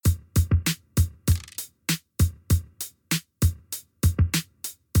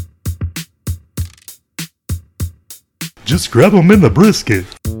Just grab them in the brisket.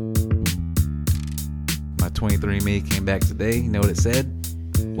 My 23andMe came back today. You know what it said?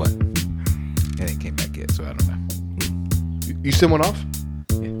 What? It ain't came back yet, so I don't know. You sent one off?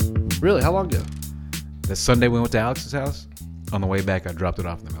 Yeah. Really? How long ago? That Sunday we went to Alex's house. On the way back, I dropped it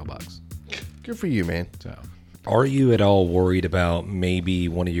off in the mailbox. Good for you, man. So, Are you at all worried about maybe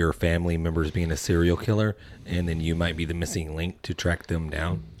one of your family members being a serial killer and then you might be the missing link to track them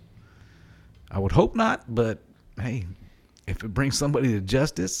down? I would hope not, but hey, if it brings somebody to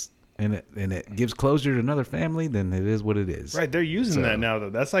justice and it gives closure to another family, then it is what it is. Right, they're using that now,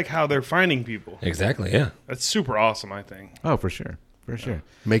 though. That's like how they're finding people. Exactly, yeah. That's super awesome, I think. Oh, for sure. For sure.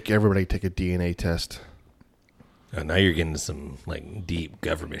 Make everybody take a DNA test. Now you're getting some like deep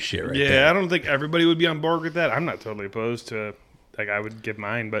government shit right Yeah, there. I don't think everybody would be on board with that. I'm not totally opposed to, like, I would give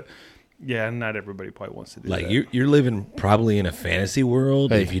mine, but yeah, not everybody probably wants to do Like that. you're living probably in a fantasy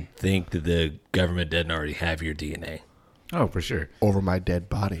world Hey. if you think that the government doesn't already have your DNA. Oh, for sure. Over my dead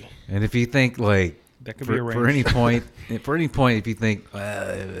body. And if you think like That could be for arranged. any point, if you think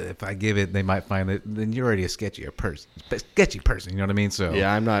if I give it, they might find it, then you're already a sketchy person. You know what I mean? So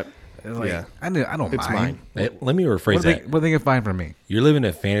Yeah, I'm not. like, yeah. I don't It's mind. mine. Hey, let me rephrase What that. they can find from me? You're living in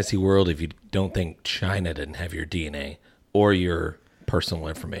a fantasy world if you don't think China doesn't have your DNA or your personal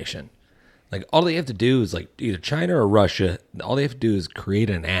information. Like all they have to do is like either China or Russia, all they have to do is create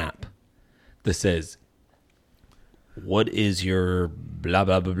an app that says, what is your blah,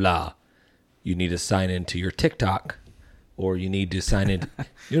 blah, blah, blah. You need to sign into your TikTok or you need to sign in.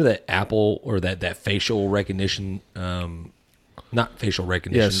 You know that Apple or that facial recognition, not facial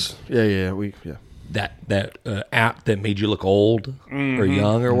recognition. Yes. Yeah. That app that made you look old or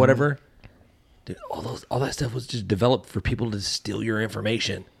young or whatever. Dude, all that stuff was just developed for people to steal your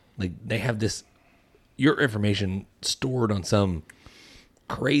information. Like they have your information stored on some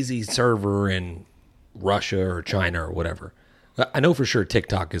crazy server in Russia or China or whatever. I know for sure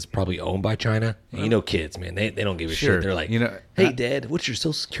TikTok is probably owned by China. And you know, kids, man, they don't give a Sure. shit. They're like, You know, hey, Dad, what's your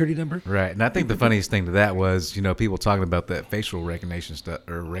social security number? Right, and I think the funniest thing to that was, people talking about that facial recognition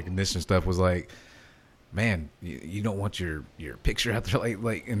stuff was like, man, you don't want your picture out there,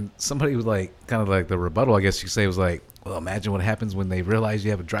 like, and somebody was like, kind of like the rebuttal, I guess you could say, was like, well, imagine what happens when they realize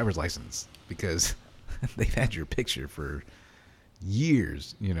you have a driver's license because they've had your picture for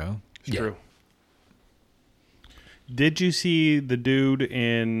years, It's true. Did you see the dude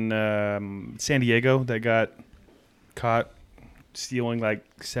in San Diego that got caught stealing like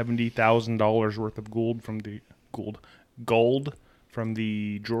 $70,000 worth of gold from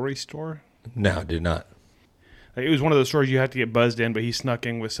the jewelry store? No, did not. Like, it was one of those stores you have to get buzzed in, but he snuck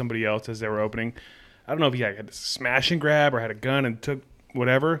in with somebody else as they were opening. I don't know if he had a smash and grab or had a gun and took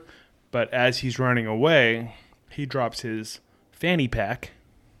whatever, but as he's running away, he drops his fanny pack.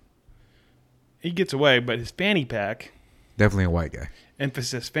 He gets away, but his fanny pack, Definitely a white guy.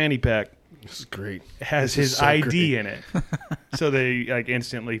 emphasis fanny pack, This is great. has This is his so ID great. in it. So they like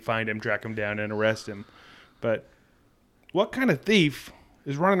instantly find him, track him down, and arrest him. But what kind of thief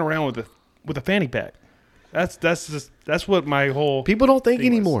is running around with a fanny pack? That's what my whole People don't think thing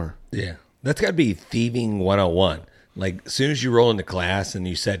was. anymore. Yeah. That's got to be thieving 101. Like, as soon as you roll into class and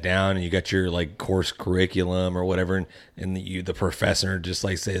you sit down and you got your, like, course curriculum or whatever, and the professor just,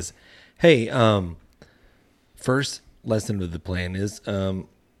 like, says, hey, first lesson of the plan is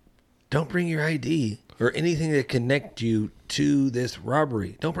don't bring your ID or anything that connect you to this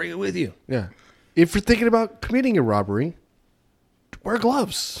robbery. Don't bring it with you. Yeah. If you're thinking about committing a robbery, wear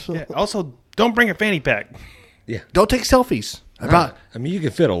gloves. Yeah, also, don't bring a fanny pack. Yeah. Don't take selfies. I mean, you can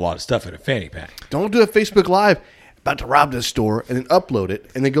fit a lot of stuff in a fanny pack. Don't do a Facebook Live about to rob this store and then upload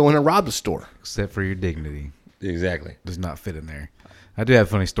it and then go in and rob the store. Except for your dignity. Exactly. Does not fit in there. I do have a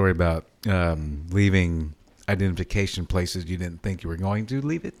funny story about leaving identification places you didn't think you were going to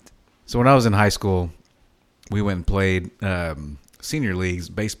leave it. So when I was in high school, we went and played senior leagues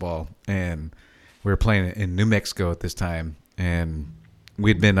baseball, and we were playing in New Mexico at this time, and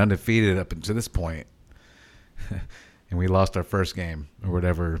we'd been undefeated up until this point, and we lost our first game or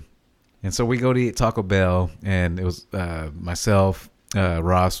whatever. And so we go to eat Taco Bell, and it was myself,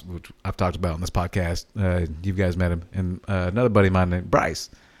 Ross, which I've talked about on this podcast. You guys met him, and another buddy of mine named Bryce.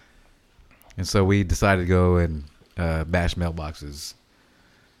 And so we decided to go and bash mailboxes,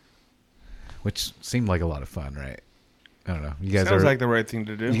 which seemed like a lot of fun, right? I don't know. You guys Sounds ever, like the right thing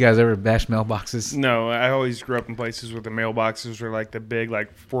to do. you guys ever bash mailboxes? No, I always grew up in places where the mailboxes were like the big,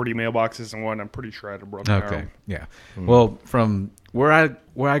 like 40 mailboxes in one. I'm pretty sure I'd have broken my Okay, arm. yeah. Well, from where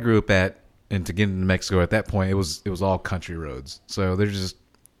I grew up at, and to get into Mexico at that point, it was all country roads. So there's just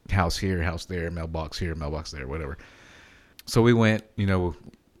house here, house there, mailbox here, mailbox there, whatever. So we went, smashing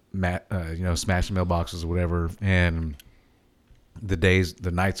mailboxes or whatever, and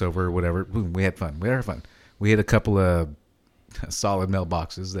the nights over, or whatever. Boom, we had fun. We had fun. We had a couple of solid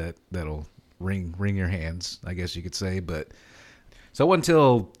mailboxes that'll ring your hands, I guess you could say. But so it wasn't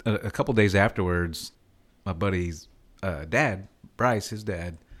until a couple days afterwards, my buddy's dad, Bryce, his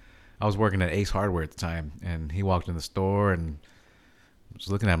dad, I was working at Ace Hardware at the time, and he walked in the store and was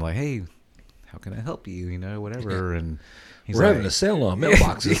looking at him like, "Hey, how can I help you? You know, whatever." And he's We're like, having a sale on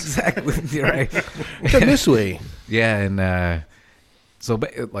mailboxes. exactly. You're right. Come this way. Yeah, and so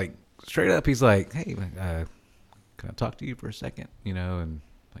like straight up, he's like, "Hey, can I talk to you for a second?" You know, and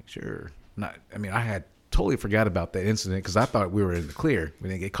like, sure. I mean, I had totally forgot about that incident because I thought we were in the clear. We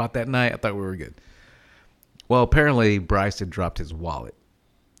didn't get caught that night. I thought we were good. Well, apparently Bryce had dropped his wallet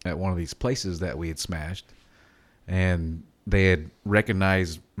at one of these places that we had smashed, and they had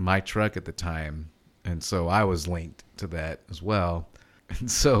recognized my truck at the time, and so I was linked to that as well. And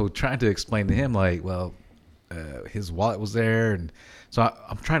so trying to explain to him, like, well, his wallet was there, and so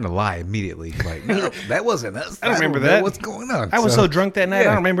I'm trying to lie immediately, like, no, that wasn't us. I don't remember know that. What's going on? I was so drunk that night, I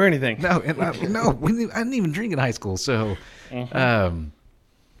don't remember anything. No, and I didn't even drink in high school. So,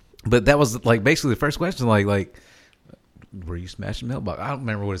 but that was like basically the first question, like, were you smashing mailbox? I don't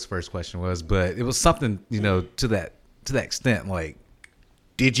remember what his first question was, but it was something, you know, to that extent, like,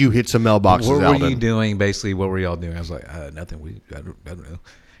 Did you hit some mailboxes, what were Alden? you doing? Basically, what were y'all doing? I was like, nothing. I don't know.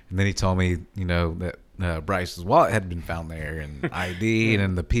 And then he told me, you know, that Bryce's wallet had been found there, and ID,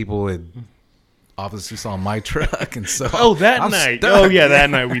 and the people had obviously saw my truck, and so Oh, that I'm night. stuck. Oh, yeah, that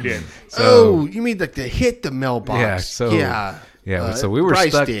night we did. Oh, you mean like to hit the mailbox? Yeah, so yeah. So we were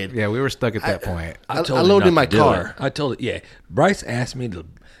Bryce stuck. did. Yeah, we were stuck at that point. I told him loaded not in my to do car. it. I told it. Yeah, Bryce asked me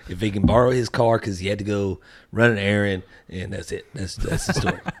if he can borrow his car because he had to go run an errand, and that's it. That's the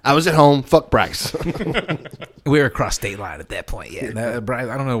story. I was at home. Fuck Bryce. We were across state line at that point. Yeah, and, Bryce,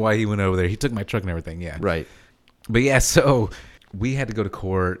 I don't know why he went over there. He took my truck and everything. Yeah, Right. But yeah, so we had to go to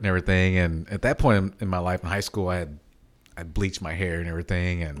court and everything. And at that point in my life in high school, I bleached my hair and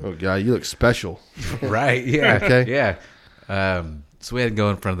everything. And Oh God, you look special. right, yeah, Okay. yeah. So we had to go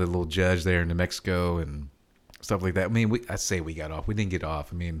in front of the little judge there in New Mexico and stuff like that. I mean, I say we got off. We didn't get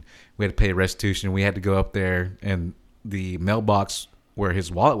off. I mean, we had to pay restitution. We had to go up there, and the mailbox where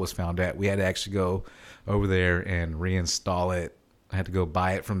his wallet was found at, we had to actually go over there and reinstall it. I had to go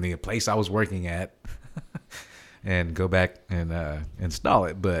buy it from the place I was working at and go back and install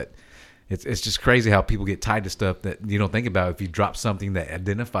it. But it's just crazy how people get tied to stuff that you don't think about. If you drop something that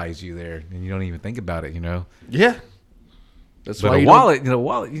identifies you there and you don't even think about it, you know. Yeah. That's But why a you wallet,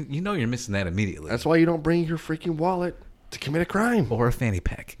 you know you're missing that immediately. That's why you don't bring your freaking wallet to commit a crime. Or a fanny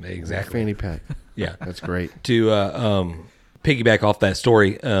pack. Exactly. Fanny pack. Yeah. That's great. To piggyback off that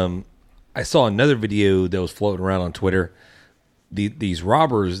story, I saw another video that was floating around on Twitter. These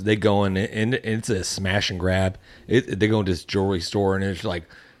robbers, they go in and it's a smash and grab. They go into this jewelry store and it's like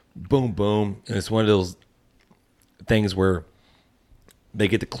boom, boom. And it's one of those things where they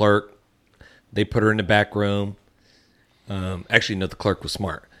get the clerk, they put her in the back room. Actually, no, the clerk was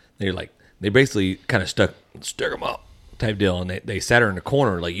smart. They basically kind of stuck them up type deal. And they sat her in the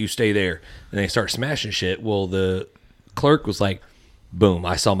corner, like, you stay there. And they start smashing shit. Well, the clerk was like, boom,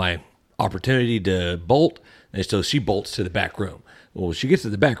 I saw my opportunity to bolt. And so she bolts to the back room. Well, when she gets to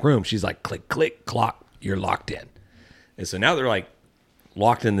the back room, she's like, click, click, clock, you're locked in. And so now they're like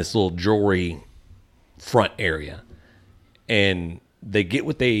locked in this little jewelry front area. And they get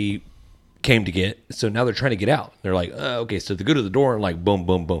what they came to get. So now they're trying to get out. They're like, okay, so they go to the door and like, boom,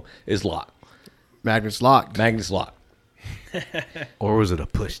 boom, boom, it's locked. Magnet's locked. Magnet's locked. Or was it a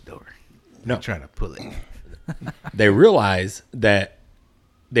push door? No. You're trying to pull it. They realize that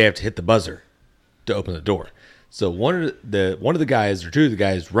they have to hit the buzzer to open the door. So one of the guys or two of the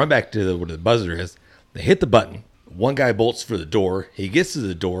guys run back to where the buzzer is. They hit the button. One guy bolts for the door. He gets to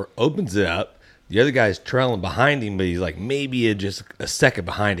the door, opens it up. The other guy's trailing behind him, but he's like maybe just a second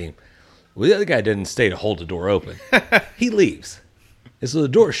behind him. Well, the other guy didn't stay to hold the door open. He leaves. And so the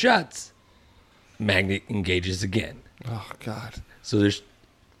door shuts. Magnet engages again. Oh God. So there's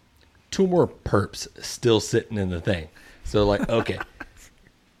two more perps still sitting in the thing. So like, okay.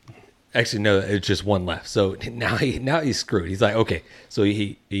 Actually, no, it's just one left. So now he's screwed. He's like, okay. So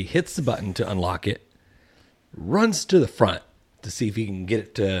he hits the button to unlock it, runs to the front to see if he can get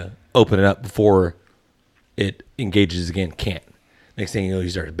it to open it up before it engages again. Can't. Next thing you know, he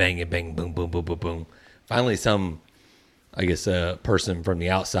starts banging, bang, boom, boom, boom, boom, boom. Finally, a person from the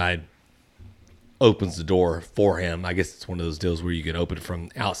outside opens the door for him. I guess it's one of those deals where you can open it from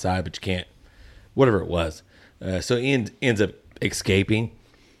outside, but you can't. Whatever it was. So he ends up escaping.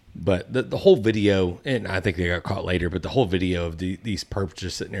 But the whole video, and I think they got caught later, but the whole video of these perps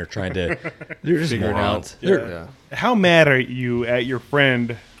just sitting there trying to, they're just Figure it morons. out. They're- Yeah. How mad are you at your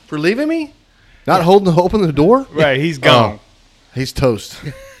friend? For leaving me? Not open the door? Right, he's gone. He's toast.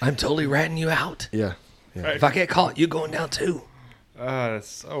 I'm totally ratting you out. Yeah. If I get caught, you going down too. That's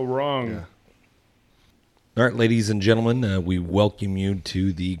so wrong. Yeah. All right, ladies and gentlemen, we welcome you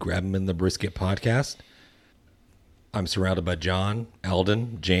to the Grab 'em in the Brisket podcast. I'm surrounded by John,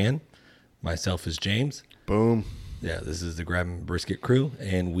 Alden, Jan. Myself is James. Boom. Yeah, this is the Grab 'em Brisket crew,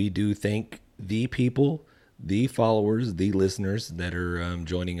 and we do thank the people, the followers, the listeners that are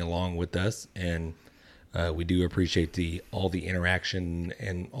joining along with us, and we do appreciate all the interaction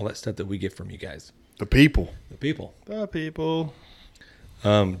and all that stuff that we get from you guys, The people. the people. The people.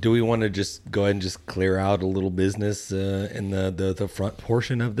 Do we want to just go ahead and just clear out a little business in the front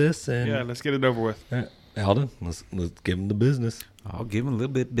portion of this? And Yeah, let's get it over with. Alden, let's give them the business. I'll give them a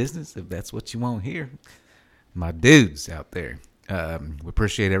little bit of business if that's what you want here. My dudes out there. We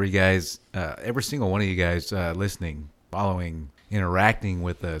appreciate every single one of you guys listening, following, interacting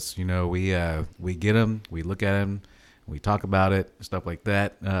with us. You know, we get them, we look at them, we talk about it, stuff like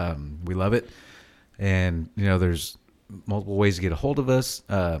that. We love it. And, you know, there's multiple ways to get a hold of us.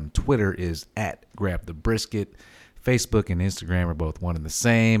 Twitter is @GrabTheBrisket. Facebook and Instagram are both one and the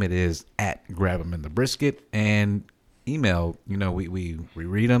same. It is @GrabTheBrisket. And email, you know, we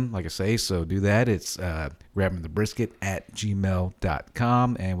read them, like I say, so do that. It's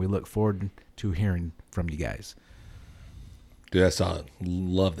grabbingthebrisket@gmail.com, and we look forward to hearing from you guys. Dude, that's solid.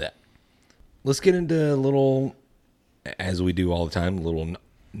 Love that. Let's get into a little, as we do all the time, little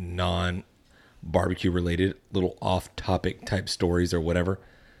non-barbecue related, little off-topic type stories or whatever.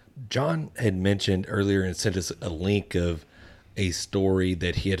 John had mentioned earlier and sent us a link of a story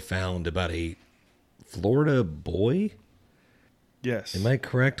that he had found about a Florida boy. Yes. Am I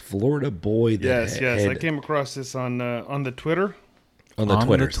correct? Florida boy. That Yes. I had- came across this on the Twitter. on the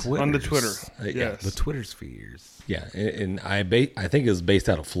Twitters. On the Twitter. Yeah, Yes. The Twitter spheres. Yeah, and I think it was based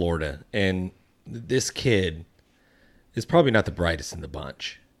out of Florida, and this kid is probably not the brightest in the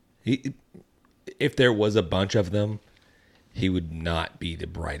bunch. If there was a bunch of them, he would not be the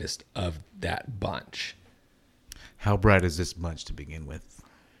brightest of that bunch. How bright is this bunch to begin with?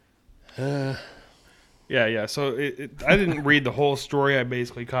 Yeah. So I didn't read the whole story. I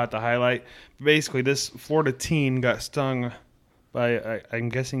basically caught the highlight. Basically, this Florida teen got stung by, I'm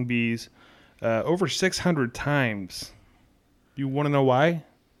guessing, bees over 600 times. You want to know why?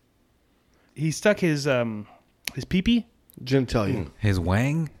 He stuck his pee-pee, Jim tell you. His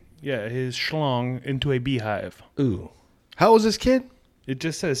wang? his schlong, into a beehive. Ooh, How old is this kid? It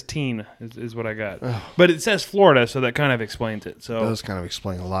just says teen is what I got. But it says Florida, so that kind of explains it. So Those kind of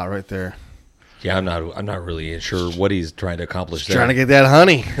explain a lot right there. yeah, I'm not really sure what he's trying to accomplish there. Trying to get that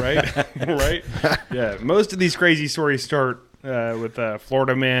honey. right? Right? Yeah. Most of these crazy stories start with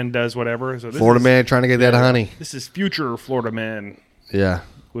Florida man does whatever. So this Florida is, man trying to get that honey. This is future Florida man Yeah.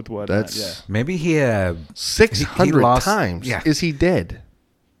 with what? That's Maybe he 600 lost- times. yeah. Is he dead?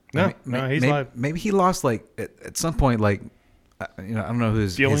 No, he's maybe, alive. maybe he lost, like, at some point, like, you know, I don't know who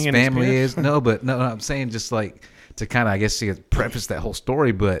his Feeling in his family pants? is. No, but no, I'm saying just like to kind of, I guess, to preface that whole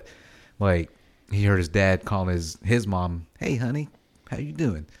story. But like, he heard his dad calling his mom, "Hey, honey, how you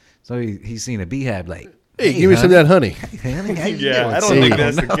doing?" So he's seen a beehive, like, Hey, give me some of that honey. Hey, honey, how you Yeah, doing? I don't See, think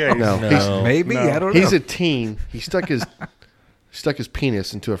that's the case. No. No. Maybe No. I don't know. He's a teen. He stuck his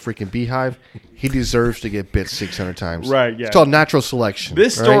penis into a freaking beehive. He deserves to get bit 600 times. Right, yeah. It's called natural selection.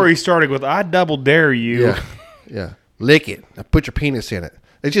 This right? story started with "I double dare you." Yeah. Yeah. Lick it. Now put your penis in it.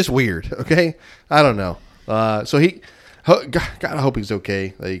 It's just weird. Okay. I don't know. So God, I hope he's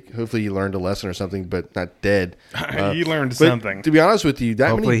okay. Like, hopefully he learned a lesson or something, but not dead. He learned But something. To be honest with you,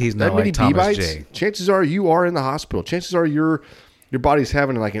 Hopefully he's not like bee Thomas bites, J. chances are you are in the hospital. Chances are your body's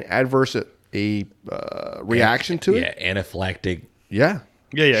having like an adverse reaction to it. Yeah, anaphylactic. Yeah.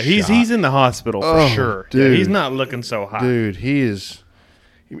 Yeah. He's in the hospital for Oh, sure. dude. Yeah, he's not looking so hot. Dude, he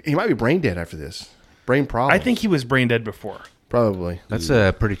might be brain dead after this. Brain problem. I think he was brain dead before. probably. That's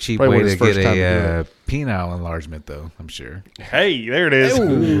a pretty cheap Probably way was to his get first time to a do penile enlargement, though. I'm sure. Hey, there it is.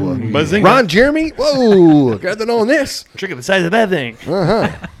 Ooh. Bazinga. Ron Jeremy? Whoa. Got to know this. Trick of the size of that thing.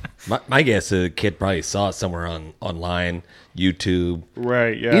 My guess is a kid probably saw it somewhere online, YouTube.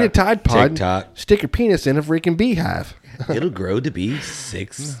 Right, Eat a yeah. Tide Pod. TikTok. Stick your penis in a freaking beehive. It'll grow to be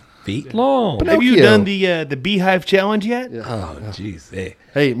 6 feet long. But Have you Pinocchio. done the beehive challenge yet? Oh, jeez. Hey.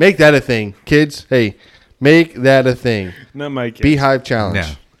 Hey, make that a thing, kids. Hey, make that a thing. Not my kid. Beehive challenge.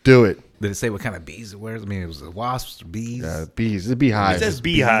 Yeah. Do it. Did it say what kind of bees it was? I mean, it was wasps, bees. Bees. The beehive. It says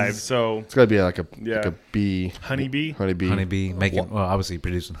beehive, so It's got to be like a Yeah. bee. honeybee. Honeybee. Honeybee making, well, obviously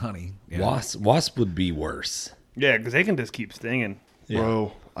producing honey. Yeah. Wasp would be worse. Yeah, because they can just keep stinging.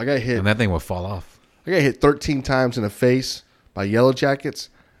 Bro, I got hit. And that thing will fall off. I got hit 13 times in the face by yellow jackets,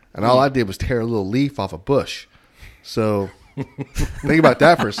 and all I did was tear a little leaf off a bush. So think about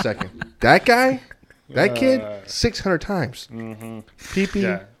that for a second. That guy, that kid, 600 times. Pee-pee.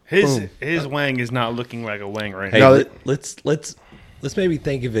 Yeah, his wang is not looking like a wang right Hey, now. No, let's maybe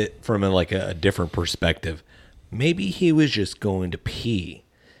think of it from a different perspective. Maybe he was just going to pee,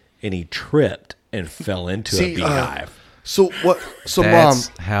 and he tripped and fell into a beehive. So what? So That's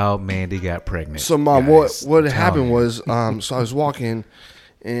mom. how Mandy got pregnant. So mom, guys. what I'm happened telling you. was so I was walking,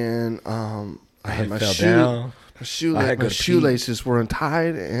 and I had my fell down. I had to my go to shoelaces were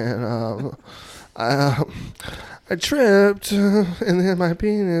untied, and I tripped, and then my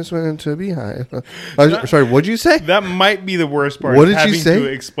penis went into a beehive. Sorry, what'd you say? That might be the worst part. What is did you having say? to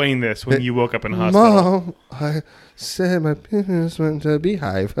explain this when you woke up in the hospital. Mom, I said my penis went into a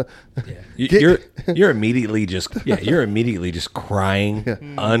beehive. You're immediately just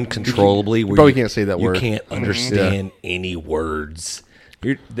crying uncontrollably. Where probably can't say that you word. can't understand any words.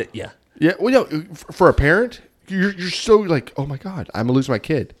 Yeah. Yeah, well, for a parent, you're so like, oh my god, I'm gonna lose my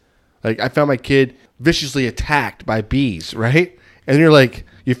kid. Like I found my kid viciously attacked by bees, right? And you're like,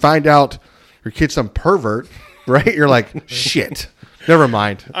 you find out your kid's some pervert, right? You're like, shit, never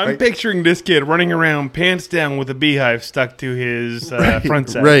mind. I'm right? picturing this kid running around pants down with a beehive stuck to his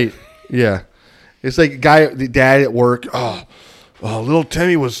front set. Right? Yeah, it's like the dad at work. Oh, little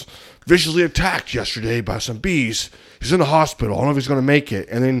Timmy was viciously attacked yesterday by some bees. He's in the hospital. I don't know if he's gonna make it.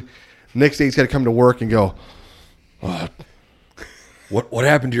 And then next day he's got to come to work and go, What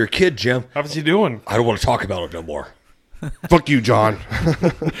happened to your kid, Jim? How's he doing? I don't want to talk about it no more. fuck you, John.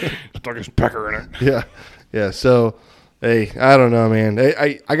 Stuck his pecker in it. Yeah. So, hey, I don't know, man.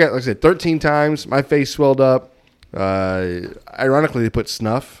 I got, like I said, 13 times. My face swelled up. Ironically, they put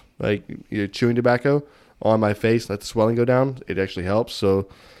snuff, like chewing tobacco, on my face. Let the swelling go down. It actually helps. So,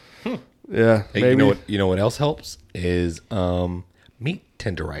 yeah. Hey, maybe. you know what else helps is meat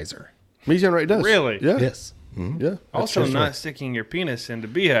tenderizer. Me right does. Really? Yeah. Yes. Yeah. Also, That's not right. sticking your penis into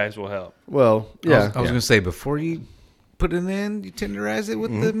beehives will help. Well, I yeah. was going to say, before you put it in, you tenderize it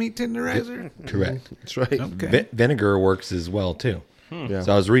with the meat tenderizer? Correct. That's right. Okay. Vinegar works as well too. Yeah.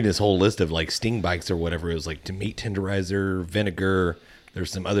 So I was reading this whole list of like sting bikes or whatever. It was like to meat tenderizer, vinegar.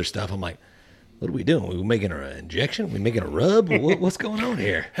 There's some other stuff. I'm like, what are we doing? We making an injection? We making a rub? What's going on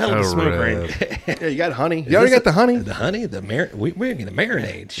here? Hell of a smoke rub. ring. Yeah, you got honey. You already got the honey. The honey, we're making the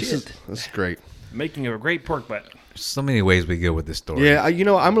marinade. Shit. This is great. Making of a great pork butt. So many ways we go with this story. Yeah, I'm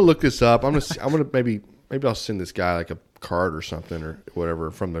gonna look this up. I'm gonna maybe I'll send this guy like a card or something or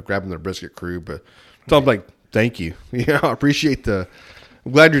whatever from the Grabbing Their Brisket crew. But tell him like, thank you. I appreciate I'm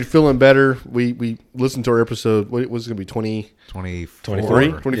glad you're feeling better. We listened to our episode. What was it gonna be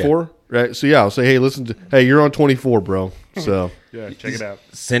 24. 24? Right. So yeah, I'll say, hey, you're on 24, bro. So Yeah, check it out.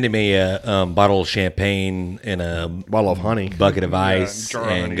 Sending me a bottle of champagne and a bottle of honey. bucket of ice jar of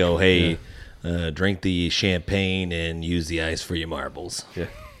and honey. go, hey, drink the champagne and use the ice for your marbles. Yeah.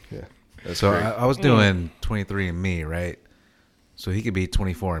 Yeah. That's So great. I was doing 23 and me, right? So he could be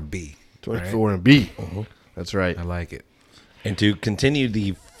 24 and B. 24 and B. That's right. I like it. And to continue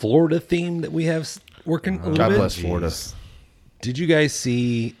the Florida theme that we have working a little God bit, bless Florida. Jeez. did you guys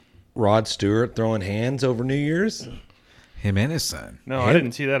see Rod Stewart throwing hands over New Year's? Him and his son. No, I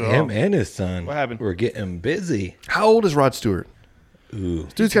didn't see that at Him all. and his son. What happened? We're getting busy. How old is Rod Stewart? Ooh.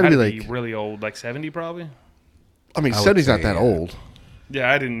 Dude's got to Had be like, really old, like 70 probably. I mean, I would 70's not say, that yeah. old.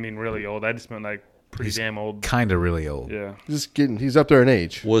 Yeah, I didn't mean really old. I just meant like pretty damn old. Kind of really old. Yeah. He's up there in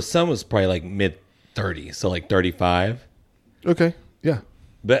age. Well, his son was probably like mid 30s, so like 35. Okay. Yeah.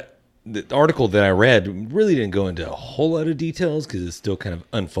 But the article that I read really didn't go into a whole lot of details because it's still kind of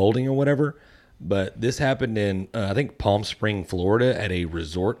unfolding or whatever. But this happened in, I think, Palm Spring, Florida at a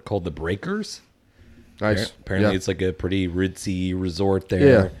resort called the Breakers. Nice. Apparently, Yeah. it's like a pretty ritzy resort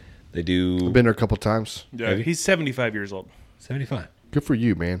there. Yeah. They do I've been there a couple times. Yeah, he's 75 years old. 75. Good for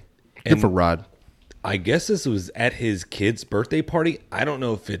you, man. Good And- for Rod. I guess this was at his kid's birthday party. I don't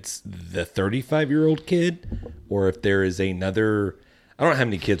know if it's the 35-year-old kid or if there is another. I don't know how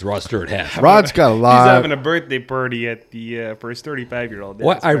many kids Rod Stewart has. Rod's got a He's lot. having a birthday party at the for his 35-year-old. Yeah,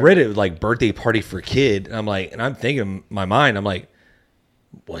 What that's I right. read it like birthday party for kid. And I'm like, and I'm thinking in my mind, I'm like,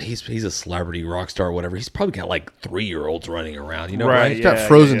 well, he's a celebrity rock star or whatever. He's probably got like 3-year-olds running around. You know, Right, right? He's got Yeah,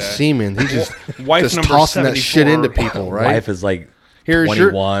 frozen yeah. semen. He just, Wife just number tossing that shit 74. into people, right? Wife is like Here's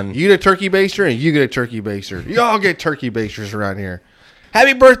 21. you get a turkey baster and you get a turkey baster. You all get turkey basters around here.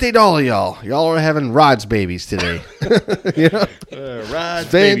 Happy birthday to all of y'all. Y'all are having Rod's babies today. You know? Ride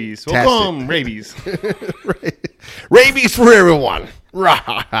Fantastic. babies. Welcome, rabies. Rabies for everyone. Rah.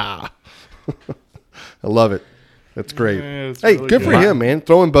 I love it. That's great. Yeah, it's Hey, really good for good. him, man.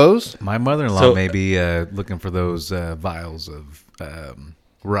 Throwing bows. My mother-in-law So- may be looking for those vials of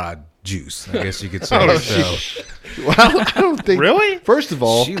Rod juice, I guess you could say. So Well, I don't think. Really? First of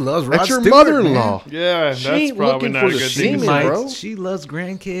all, she loves Rod that's your Stewart, mother-in-law. Yeah, She that's ain't probably looking not for a the good she thing. semen, might. bro. She loves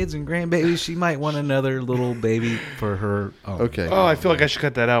grandkids and grandbabies. She might want another little baby for her own. Okay. Oh, I feel like I should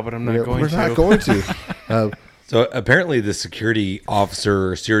cut that out, but I'm not Yeah, going we're to. not going to. So apparently, the security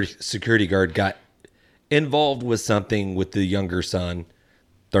officer, or security guard, got involved with something with the younger son,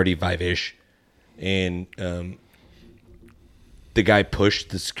 35-ish, and the guy pushed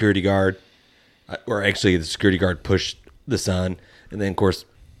the security guard, or actually, the security guard pushed the son, and then of course,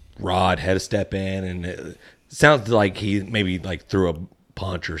 Rod had to step in, and it sounds like he maybe like threw a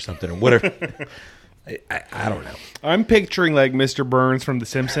punch or something or whatever. I don't know. I'm picturing like Mr. Burns from The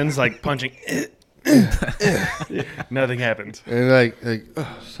Simpsons, like punching. Nothing happens. And like,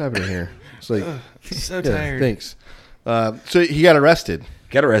 what's happening here? It's like, So yeah, tired. thanks. So he got arrested.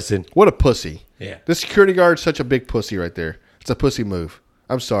 Got arrested. What a pussy. Yeah. The security guard's such a big pussy right there. It's a pussy move.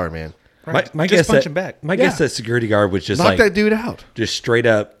 I'm sorry, man. Right. My Just guess punch that, him back. My guess that security guard was just Knock like that dude out. just straight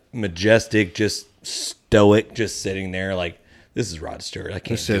up majestic, just stoic, just sitting there like, this is Rod Stewart. I can't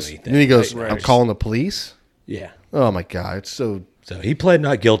do Says, anything. and then he goes, Right. I'm calling the police. Yeah. Oh my God. It's so, So he pled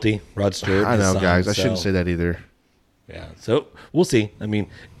not guilty, Rod Stewart. I his know, son, guys. I so- shouldn't say that either. Yeah. So we'll see. I mean,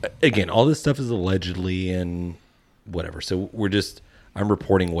 again, all this stuff is allegedly and whatever. So I'm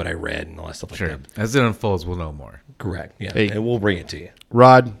reporting what I read and all that stuff like Sure. that. As it unfolds, we'll know more. Correct. Yeah. Hey. And we'll bring it to you.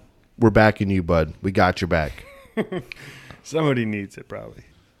 Rod, we're backing you, bud. We got your back. Somebody needs it, probably.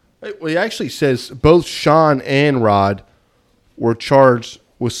 Well, he actually says both Sean and Rod were charged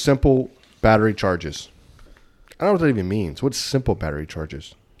with simple battery charges. I don't know what that even means. What's simple battery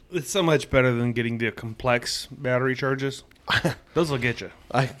charges? It's so much better than getting the complex battery charges. Those will get you.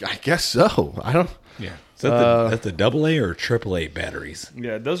 I guess so. I don't. Yeah. Is that that's the AA or AAA batteries?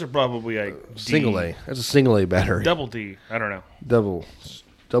 Yeah, those are probably like D. Single A. That's a single A battery. Double D. I don't know. Double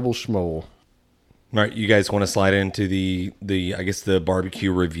schmoll. All right, you guys want to slide into the I guess the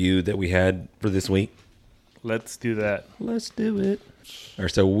barbecue review that we had for this week? Let's do that. Let's do it. All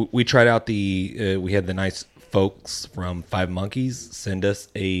right, so we tried out we had the nice folks from Five Monkeys send us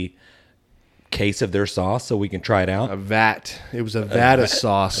a case of their sauce so we can try it A out. vat. It was a vat of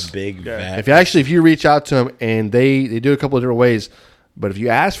sauce. A big vat. If you reach out to them and they do a couple of different ways, but if you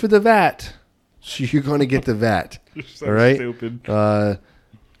ask for the vat, you're going to get the vat. So all right. stupid.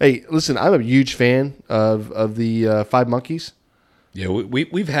 Hey, listen, I'm a huge fan of the Five Monkeys. Yeah,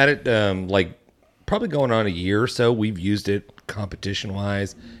 we've had it like probably going on a year or so. We've used it competition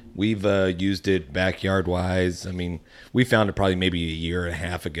wise. We've used it backyard wise. I mean, we found it probably maybe a year and a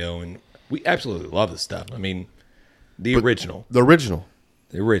half ago, and we absolutely love this stuff. I mean, the original. The original.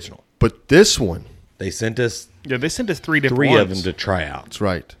 But this one, They sent us Yeah, they sent us three different three ones. of them to try out. that's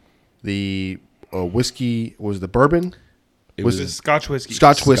right. The whiskey was the bourbon. It Was This is Scotch whiskey.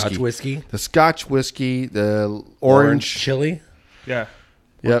 Scotch whiskey. Scotch whiskey, The Scotch whiskey, the orange orange. chili. Yeah.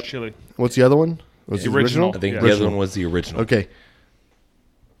 Yep. Orange chili. What's the other one? Was The it original. I think Yeah. the other Original. one was the original. Okay.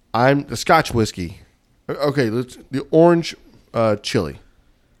 I'm the Scotch whiskey. Okay, the orange chili.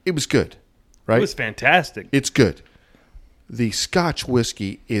 It was good, right? It was fantastic. It's good. The Scotch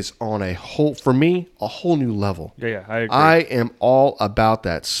whiskey is on a whole new level. Yeah, I agree. I am all about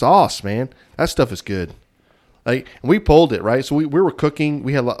that sauce, man. That stuff is good. Like, and we pulled it, right? So we were cooking.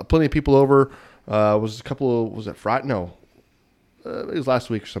 We had plenty of people over. Was it Friday? No. It was last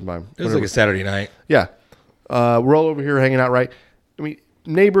week or sometime. It was like a Saturday night. Yeah. We're all over here hanging out, right? I mean,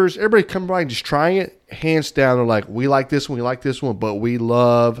 neighbors, everybody come by and just trying it. Hands down, they're like, we like this one, but we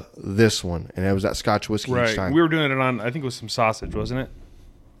love this one. And it was that Scotch whiskey each right. time. We were doing it on, I think it was some sausage, wasn't it?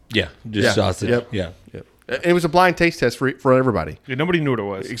 Yeah, just Yeah. sausage. Yep. Yeah. Yep. And it was a blind taste test for everybody. Yeah, nobody knew what it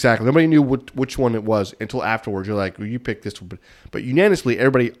was. Exactly. Nobody knew which one it was until afterwards. You're like, well, you picked this one. But unanimously,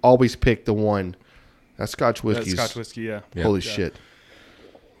 everybody always picked the one. That Scotch That whiskey. Scotch whiskey, yeah. Holy shit.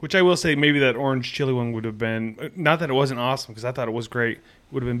 Which I will say, maybe that orange chili one would have been, not that it wasn't awesome, because I thought it was great.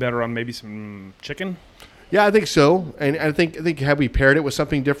 Would have been better on maybe some chicken. Yeah, I think so. And I think had we paired it with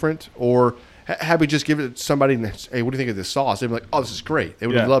something different, or had we just given it to somebody and say, hey, what do you think of this sauce? They'd be like, oh, this is great. They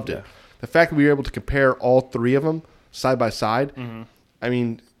would have Yeah, loved it. yeah. The fact that we were able to compare all three of them side by side, I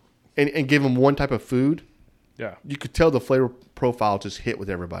mean, and give them one type of food, Yeah. you could tell the flavor profile just hit with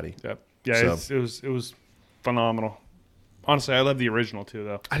everybody. Yep. Yeah, So- it was phenomenal. Honestly, I love the original too,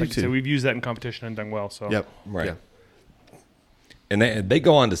 though. I do Like you said, too. we've used that in competition and done well. So Yep. Right. Yeah. And they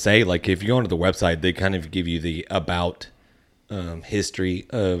go on to say, like, if you go onto the website, they kind of give you the about history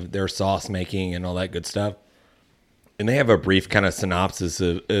of their sauce making and all that good stuff. And they have a brief kind of synopsis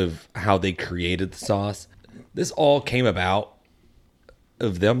of how they created the sauce. This all came about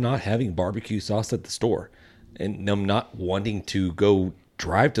of them not having barbecue sauce at the store and them not wanting to go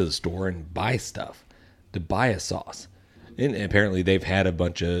drive to the store and buy stuff to buy a sauce. And apparently they've had a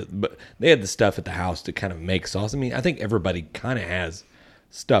bunch of, but they had the stuff at the house to kind of make sauce. I mean, I think everybody kind of has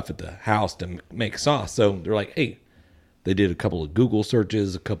stuff at the house to make sauce. So they're like, hey, they did a couple of Google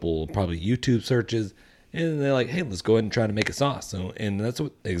searches, a couple probably YouTube searches, and they're like, hey, let's go ahead and try to make a sauce. So, and that's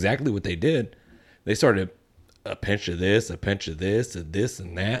exactly what they did. They started a pinch of this, a pinch of this, and this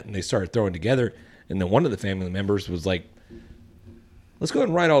and that, and they started throwing together. And then one of the family members was like, let's go ahead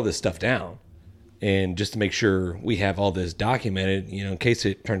and write all this stuff down. And just to make sure we have all this documented, in case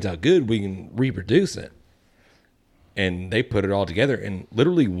it turns out good, we can reproduce it. And they put it all together in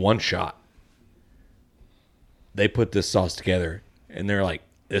literally one shot. They put this sauce together, and they're like,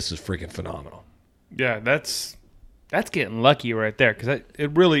 this is freaking phenomenal. Yeah, that's getting lucky right there, because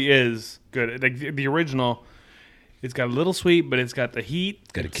it really is good. Like the original, it's got a little sweet, but it's got the heat.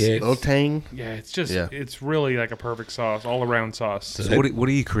 It's got a kick. Little tang. Yeah, it's really like a perfect sauce, all around sauce. So what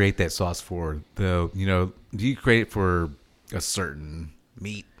do you create that sauce for? Though, do you create it for a certain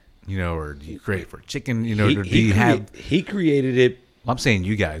meat, or do you create it for chicken? He created it. I'm saying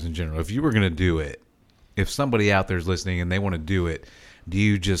you guys in general. If you were gonna do it, if somebody out there's listening and they want to do it, do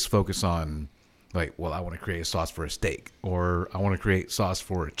you just focus on like, well, I want to create a sauce for a steak, or I want to create sauce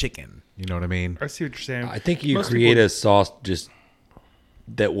for a chicken? You know what I mean? I see what you're saying. I think you create a sauce just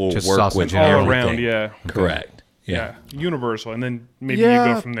that will Just work sauce with in all general. around, everything. yeah. Correct. Yeah, universal, and then maybe you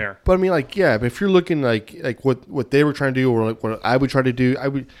go from there. But I mean, like, yeah, but if you're looking like what they were trying to do, or like what I would try to do, I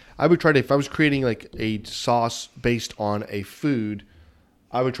would try to, if I was creating like a sauce based on a food,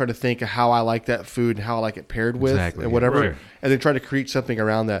 I would try to think of how I like that food and how I like it paired with and whatever, Right. and then try to create something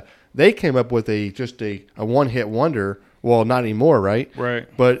around that. They came up with a one-hit wonder. Well, not anymore, right? Right.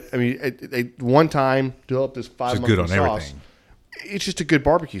 But I mean, they one time developed this 5 Just good monkey on sauce. everything. It's just a good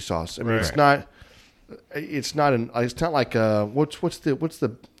barbecue sauce. I mean, Right. it's not like what's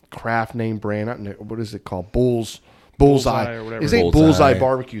the craft name brand? What is it called? Bullseye or whatever. It's a Bullseye. bullseye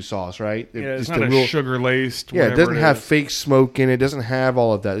barbecue sauce, right? Yeah, it's just not a sugar laced. Yeah, it doesn't have fake smoke in it. It doesn't have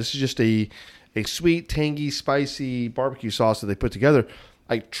all of that. This is just a sweet, tangy, spicy barbecue sauce that they put together.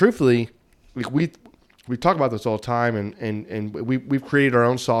 Like, truthfully, we talk about this all the time, and we've created our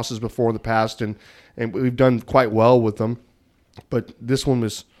own sauces before in the past, and we've done quite well with them. But this one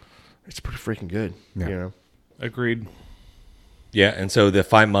it's pretty freaking good. Yeah. Agreed. Yeah, and so the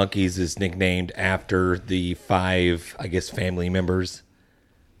Five Monkeys is nicknamed after the 5, I guess, family members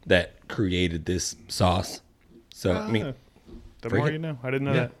that created this sauce. So, I mean, The more Freaking- you know. I didn't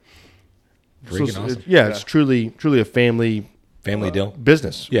know Yeah. that. freaking awesome. It's truly a family Family deal.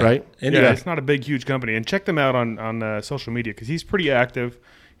 business, Yeah. right? And Yeah, it's not a big, huge company. And check them out on social media, because he's pretty active.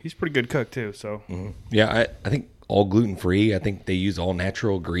 He's a pretty good cook, too. So Yeah, I think all gluten-free. I think they use all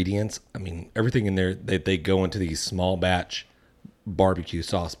natural ingredients. I mean, everything in there, they go into these small batch barbecue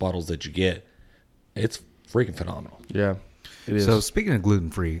sauce bottles that you get. It's freaking phenomenal. Yeah, it is. So speaking of gluten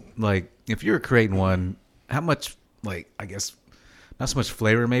free, like if you were creating one, how much, like, I guess not so much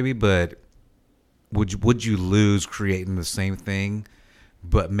flavor maybe, but would you lose creating the same thing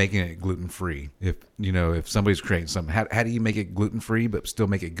but making it gluten free? If somebody's creating something, how do you make it gluten free but still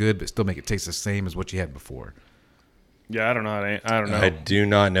make it good, but still make it taste the same as what you had before? yeah, I don't know. I don't know. I do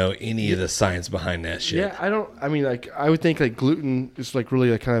not know any of the science behind that shit. Yeah, I mean, like, I would think like gluten is like really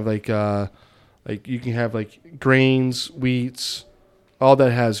like kind of like you can have like grains, wheats, all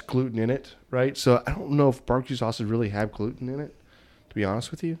that has gluten in it, right? So I don't know if barbecue sauces really have gluten in it, to be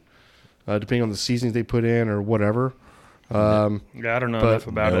honest with you. Depending on the seasonings they put in or whatever. Yeah, I don't know But enough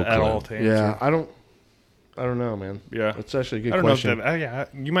about no it at clue. all to answer. Yeah, I don't know, man. Yeah. It's actually a I good don't question. know if that. Yeah,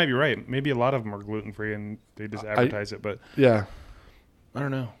 you might be right. Maybe a lot of them are gluten free and they just advertise it, but Yeah, I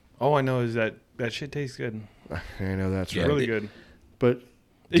don't know. All I know is that shit tastes good. I know that's Yeah. right. Really good. But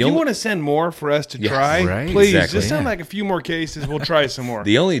If you want to send more for us to Yes, try, right, please exactly, just send yeah. like a few more cases. We'll try some more.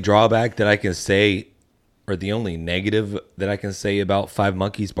 The only drawback that I can say, or the only negative that I can say about Five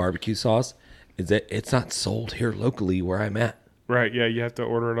Monkeys barbecue sauce, is that it's not sold here locally where I'm at. Right? Yeah, you have to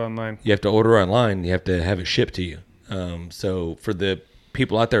order it online. You have to order online. You have to have it shipped to you. So for the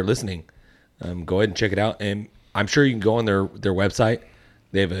people out there listening, go ahead and check it out. And I'm sure you can go on their website.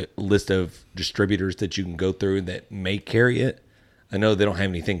 They have a list of distributors that you can go through that may carry it. I know they don't have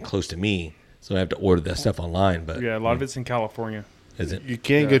anything close to me, so I have to order that stuff online. But Yeah, a lot of it's in California. is it? you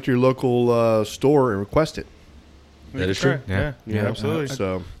can go to your local store and request it. That is true. Yeah, Yeah. absolutely.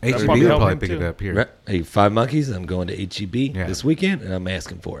 So That'd HEB probably will help probably him, pick it too. up here. Right. Hey, 5 Monkeys. I'm going to HEB Yeah. this weekend, and I'm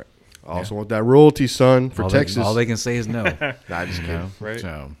asking for it. also want that royalty, son, for all Texas. all they can say is no. Nah, just you kidding. know? Right.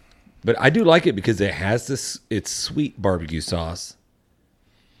 So, But I do like it because it has it's sweet barbecue sauce,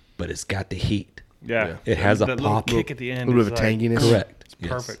 but it's got the heat. Yeah. It has a that little pop. kick at the A end. little bit is of like- tanginess. Correct. It's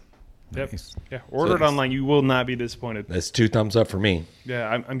Yes. perfect. Yep. nice. Yeah. Order it it's- online. You will not be disappointed. That's 2 thumbs up for me.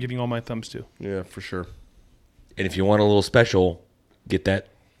 Yeah, I'm giving all my thumbs too. Yeah, for sure. And if you want a little special, get that.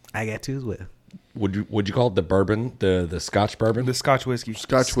 I got two as well. Would you call it the bourbon, the Scotch bourbon? The Scotch whiskey.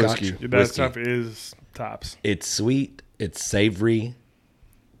 Scotch whiskey. That whiskey. stuff is tops. It's sweet, it's savory,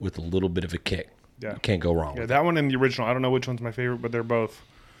 with a little bit of a kick. Yeah. You can't go wrong Yeah, with that one and the original. I don't know which one's my favorite, but they're both.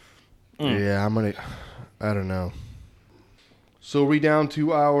 Yeah, I don't know. So we down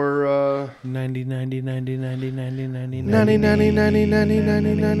to our 90, 90, 90, 90, 90, 90, 90, 90, 90, 90,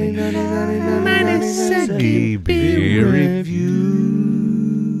 90, 90, 90 Second beer review.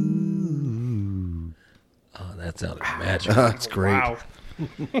 it. Oh, that sounded magical. That's great. Wow.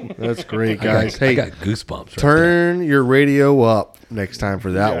 That's great, guys. I Hey, got goosebumps. Right turn your radio up next time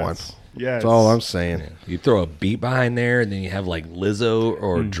for that one. Yes. Yes. That's all I'm saying. there. You throw a beat behind there, and then you have like Lizzo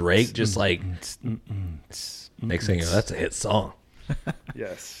or Drake, just like next thing you know, that's a hit song.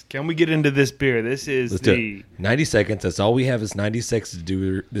 Yes. Can we get into this beer? This is Let's do the it. 90 seconds. That's all we have is 90 seconds to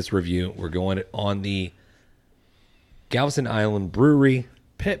do this review. We're going on the Galveston Island Brewery.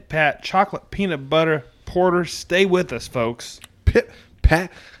 Pit Pat Chocolate Peanut Butter Porter. Stay with us, folks.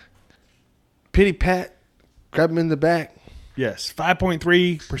 Pity Pat, grab him in the back. Yes.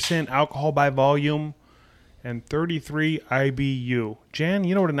 5.3% alcohol by volume and 33 IBU. Jan,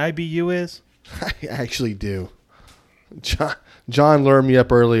 you know what an IBU is? I actually do. John lured me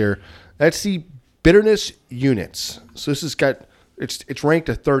up earlier. That's the bitterness units. So this has got it's ranked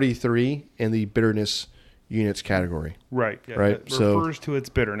a 33 in the bitterness units category. Right. Yeah, Right, That so- refers to its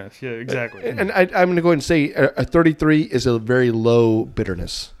bitterness. Yeah, exactly. And I'm going to go ahead and say a 33 is a very low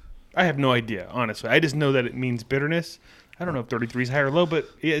bitterness. I have no idea, honestly. I just know that it means bitterness. I don't know if 33 is high or low, but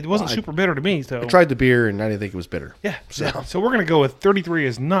it wasn't super bitter to me. So I tried the beer and I didn't think it was bitter. yeah. So we're gonna go with 33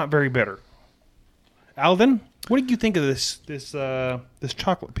 is not very bitter. Alvin, what did you think of this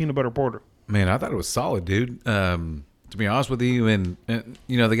chocolate peanut butter porter? Man, I thought it was solid, dude. To be honest with you, and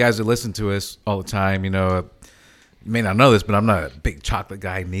you know, the guys that listen to us all the time, you know, you may not know this, but I'm not a big chocolate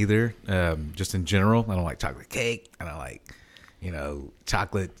guy neither. Just in general, I don't like chocolate cake. I don't like, you know,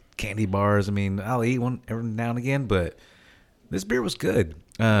 chocolate candy bars. I mean, I'll eat one every now and again, but this beer was good.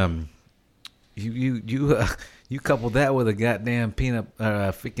 You coupled that with a goddamn peanut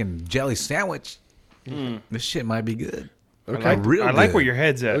freaking jelly sandwich. This shit might be good. Okay. I like good. where your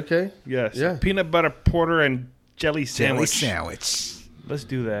head's at. Okay. Yes. Yeah. Peanut butter porter and jelly Jelly sandwich. sandwich. Let's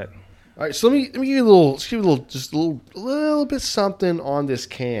do that. All right, so let me give you a little bit something on this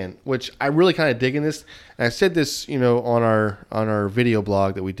can, which I really kind of dig in this. And I said this, you know, on our video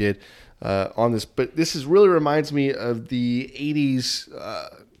blog that we did on this, but this really reminds me of the '80s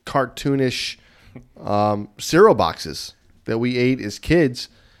cartoonish cereal boxes that we ate as kids,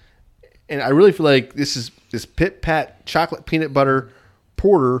 and I really feel like this Pit Pat chocolate peanut butter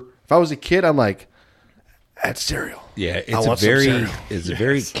porter. If I was a kid, I'm like, that's cereal. Yeah, I it's a want some very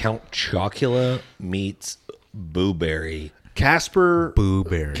cereal. Count Chocula meets Booberry. Casper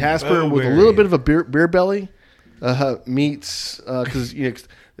Booberry. Casper with a Booberry. little bit of a beer belly meets because you know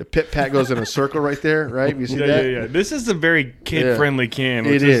the Pit Pat goes in a circle right there, right? You see that? Yeah. This is a very kid-friendly can,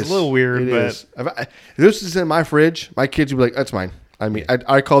 which It is a little weird, It but is. If this is in my fridge, my kids would be like, "That's mine." I mean,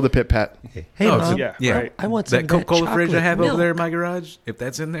 I call the Pit Pat. Hey, Oh, Mom, yeah, yeah. right. I want some That of that Coca-Cola fridge I chocolate have milk. over there in my garage. If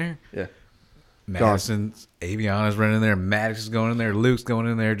that's in there, Yeah, Madison's, Aviana's running in there, Maddox is going in there, Luke's going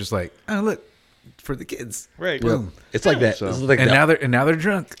in there, just like, oh look, for the kids. Right. Boom. It's like that. So- It's like And that. now they're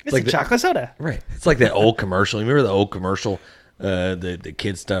drunk. It's like a chocolate soda. Right. It's like that old commercial. You remember the old commercial? The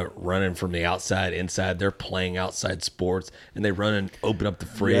kids start running from the outside inside. They're playing outside sports, and they run and open up the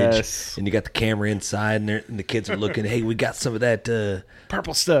fridge, Yes. and you got the camera inside, and the kids are looking. Hey, we got some of that.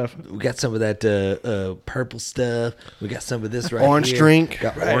 Purple stuff. We got some of that purple stuff. We got some of this right Orange here. drink.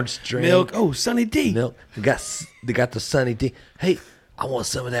 Got orange drink. Milk. Oh, Sunny D. Milk. They got the Sunny D. Hey, I want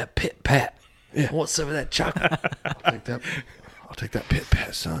some of that Pit Pat. I want some of that chocolate. I'll take that Pit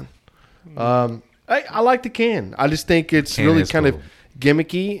Pat, son. I like the can. I just think it's Can really is kind cool. of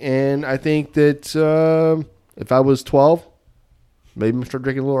gimmicky, and I think that if I was 12, maybe I'm start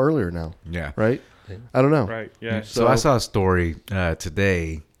drinking a little earlier now. Yeah. Right? I don't know. Right. Yeah. So I saw a story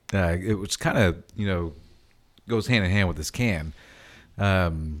today. It was kind of, you know, goes hand in hand with this can,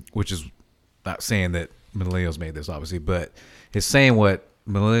 which is not saying that millennials made this, obviously, but it's saying what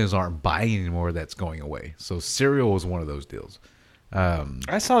millennials aren't buying anymore that's going away. So cereal was one of those deals.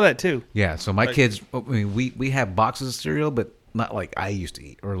 I saw that too. Yeah, so my kids, I mean, we have boxes of cereal, but not like I used to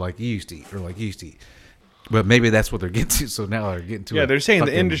eat, or like you used to eat, or like you used to eat. But maybe that's what they're getting to. So now they're getting to. Yeah, a they're saying the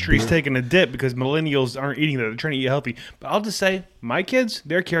fucking industry's beer. taking a dip because millennials aren't eating that. They're trying to eat healthy. But I'll just say, my kids,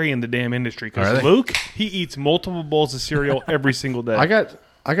 they're carrying the damn industry. Are Because they? Luke, he eats multiple bowls of cereal every single day. I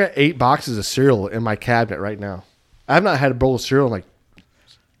got 8 boxes of cereal in my cabinet right now. I have not had a bowl of cereal in like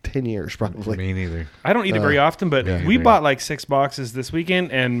 10 years, probably. Me neither. I don't eat it very often, but yeah. we bought like 6 boxes this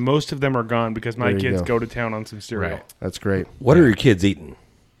weekend, and most of them are gone because my There you kids go. go to town on some cereal. Right. That's great. What are your kids eating?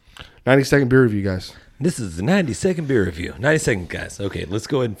 90-second beer review, guys. This is the 90-second beer review. 90 seconds, guys. Okay, let's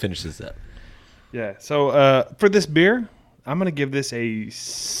go ahead and finish this up. Yeah. So for this beer, I'm going to give this a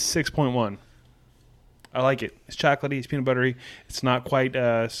 6.1. I like it. It's chocolatey. It's peanut buttery. It's not quite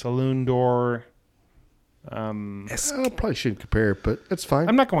Saloon Door. I probably shouldn't compare it, but that's fine.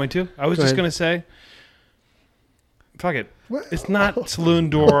 I'm not going to. I was Go just ahead. going to say, fuck it. What? It's not Saloon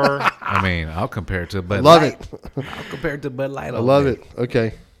Door. I mean, I'll compare it to Bud Love Light. it. I'll compare it to Bud Light. I love it.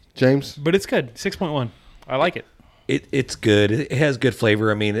 Okay. James? But it's good. 6.1. I like it. It's good. It has good flavor.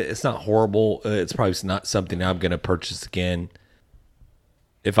 I mean, it's not horrible. It's probably not something I'm going to purchase again.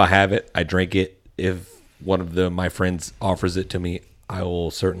 If I have it, I drink it. If one of my friends offers it to me, I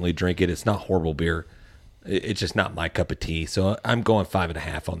will certainly drink it. It's not horrible beer. It's just not my cup of tea. So I'm going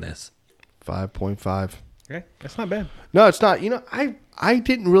 5.5 on this. 5.5. Okay. That's not bad. No, it's not. You know, I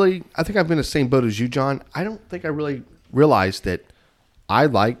didn't really, I think I'm in the same boat as you, John. I don't think I really realized that I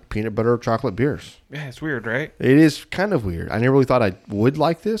like peanut butter or chocolate beers. Yeah, it's weird, right? It is kind of weird. I never really thought I would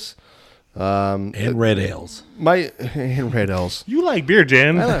like this. And red ales. And red ales. You like beer,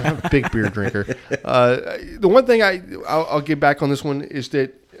 Jen. I'm a big beer drinker. The one thing I'll get back on this one is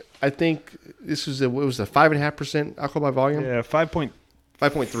that I think this was what was a 5.5% alcohol by volume. Yeah, 5.3.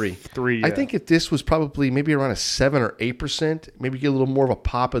 5.3. Yeah. I think if this was probably maybe around a 7 or 8%, maybe get a little more of a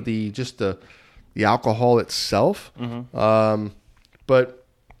pop of the alcohol itself. Mm-hmm. But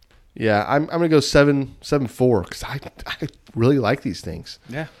yeah, I'm gonna go 7.4 because I really like these things.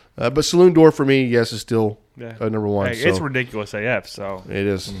 Yeah. But Saloon Door for me, yes, is still number one. Hey, so it's ridiculous AF. So it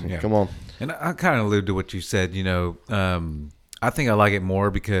is. Yeah. Come on. And I kind of allude to what you said. You know, I think I like it more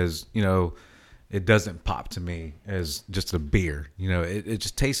because it doesn't pop to me as just a beer. You know, it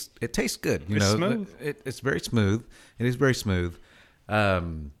just tastes good. You It's know, smooth. It's very smooth. It is very smooth.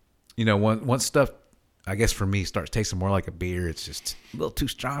 Once stuff, I guess for me, starts tasting more like a beer, it's just a little too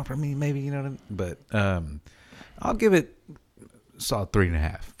strong for me. Maybe you know what I mean? But I'll give it a solid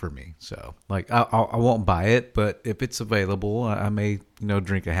 3.5 for me. So like I won't buy it, but if it's available, I may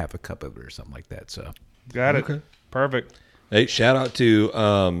drink a half a cup of it or something like that. So got it. Okay. Perfect. Hey, shout out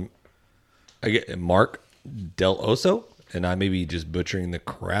to Mark Del Oso, and I may be just butchering the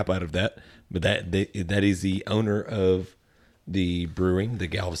crap out of that, but that is the owner of the brewing, the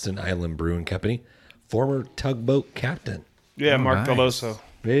Galveston Island Brewing Company, former tugboat captain. Yeah, Oh, Mark nice. Deloso.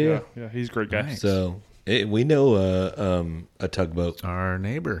 Yeah. Yeah, he's a great guy. Nice. So we know a tugboat our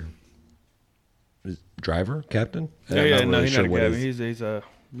neighbor. driver, captain. Yeah, I'm no, not really he's sure not a what guy. his- He's a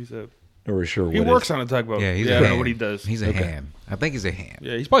not really sure what he his- works on a tugboat. Yeah, he's I a don't know hand. what he does. He's a Okay. hand. I think he's a hand.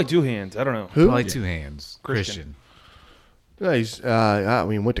 Yeah, he's probably 2 hands. I don't know. Who? Probably 2 hands. Christian. No, he's. I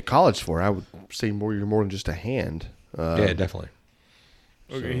mean, went to college for. I would say you're more than just a hand. Yeah, definitely.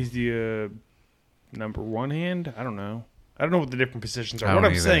 Okay, he's the number 1 hand. I don't know. I don't know what the different positions I are. What don't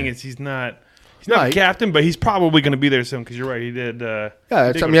I'm either. saying is he's not No, the he- captain, but he's probably going to be there soon because you're right. He did. Yeah, he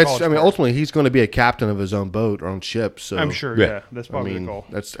it's, did I go mean, to college for it. ultimately, he's going to be a captain of his own boat or own ship. So I'm sure. Yeah. Yeah, that's I probably mean, the call.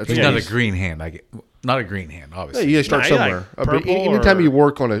 that's He's Yeah, not a he's- green hand. Not a green hand, Yeah, obviously. you got to start Nah, you like somewhere. But purple anytime or- you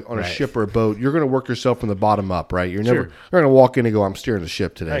work on a Right. ship or a boat, you're going to work yourself from the bottom up, right? You're never Sure. you're going to walk in and go, "I'm steering the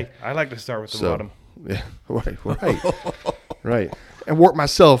ship today." Hey, I like to start with the So- bottom. Yeah, right, right, and work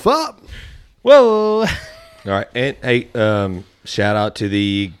myself up. Whoa. All right, and hey, shout out to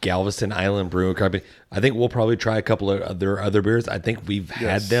the Galveston Island Brewing Company. I think we'll probably try a couple of other beers. I think we've had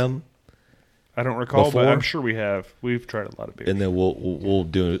Yes. them, I don't recall, but Before? I'm sure we have. We've tried a lot of beer. and then we'll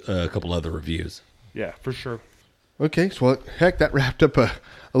do a couple other reviews. Yeah, for sure. Okay, so heck, that wrapped up a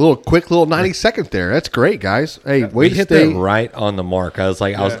quick little 90-second there. That's great, guys. Hey, We way to hit stay. that right on the mark. I was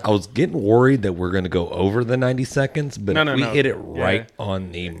like, Yeah. I was getting worried that we're going to go over the 90 seconds, but No, we no. hit it Yeah. right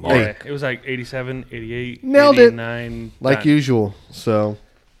on the mark. Yeah, it was like 87, 88, Nailed it. 89. Like usual. So,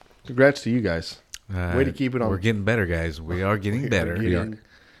 congrats to you guys. Uh, Way to keep it on. We're getting better, guys. We are getting better. getting-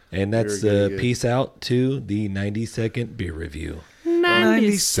 And that's Very good. peace out to the 90-second beer review.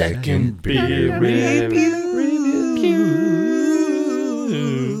 90-second beer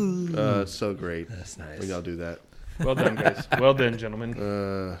So great. That's nice. We gotta do that. Well done, guys. Well done,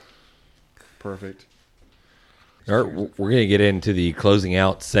 gentlemen. Perfect. All right, we're going to get into the closing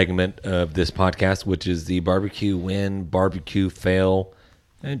out segment of this podcast, which is the barbecue win, barbecue fail,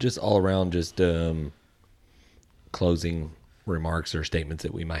 and just all around just closing remarks or statements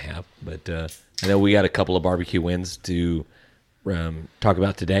that we might have. But I know we got a couple of barbecue wins to talk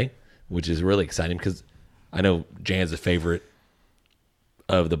about today, which is really exciting because I know Jan's a favorite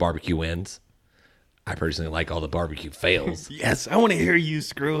of the barbecue wins. I personally like all the barbecue fails. Yes, I want to hear you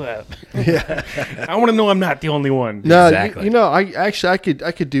screw up. Yeah, I want to know I'm not the only one. No, Exactly. you know, I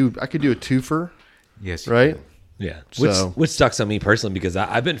could do a twofer, Yes. you right? can. Yeah, So- which sucks on me personally because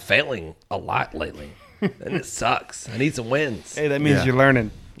I've been failing a lot lately, and it sucks. I need some wins. Hey, that means Yeah. you're learning.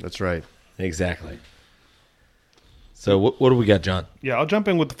 That's right. Exactly. So what do we got, John? Yeah, I'll jump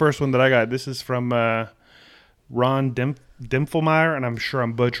in with the first one that I got. This is from Ron Dimfelmeyer, and I'm sure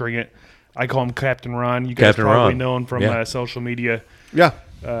I'm butchering it. I call him Captain Ron. You guys Captain probably Ron. know him from Yeah. social media. Yeah.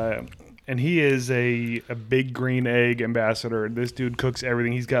 And he is a big green egg ambassador. This dude cooks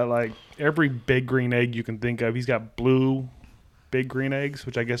everything. He's got like every big green egg you can think of. He's got blue big green eggs,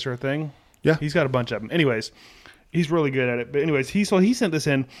 which I guess are a thing. Yeah. He's got a bunch of them. Anyways, he's really good at it. But anyways, he sent this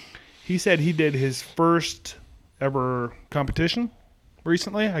in. He said he did his first ever competition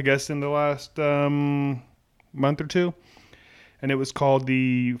recently, I guess in the last month or two. And it was called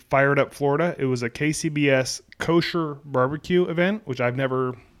the Fired Up Florida. It was a KCBS kosher barbecue event, which I've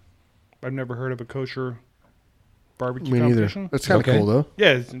never heard of a kosher barbecue Me neither. competition. That's kind of Okay. cool, though.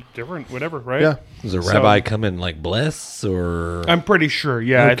 Yeah, it's different, whatever, right? Yeah. Does a So- rabbi come and like bless or I'm pretty sure.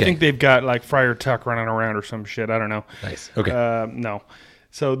 Yeah, Okay. I think they've got like Friar Tuck running around or some shit. I don't know. nice? Okay, No.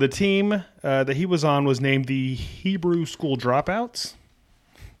 So the team that he was on was named the Hebrew School Dropouts.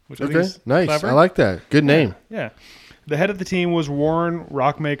 Which I think Okay. is Nice. clever. I like that. Good name. Yeah. The head of the team was Warren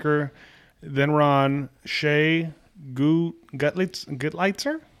Rockmaker, then Ron Shea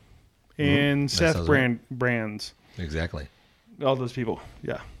Gutleitzer, and Seth sounds right. Brands. exactly. All those people.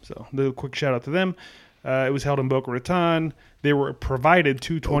 Yeah. So the quick shout out to them. It was held in Boca Raton. They were provided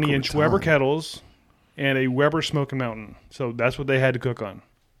two 20-inch Raton. Weber kettles and a Weber Smoky Mountain. So that's what they had to cook on.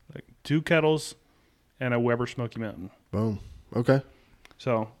 Like 2 kettles and a Weber Smoky Mountain. Boom. Okay.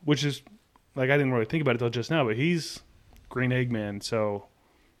 So, which is, like, I didn't really think about it till just now, but he's Green Egg Man. So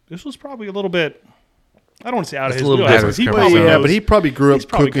this was probably a little bit, I don't want to say out of It's his a little wheelhouse, different. but he Well, probably yeah, knows- but he probably grew he's up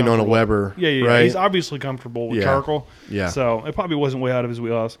probably cooking on a comfortable. Weber. Yeah. Right? He's obviously comfortable with Yeah. charcoal. Yeah. So it probably wasn't way out of his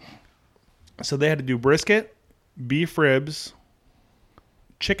wheelhouse. So they had to do brisket, beef ribs,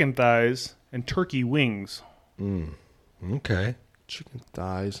 chicken thighs, and turkey wings. Okay. Chicken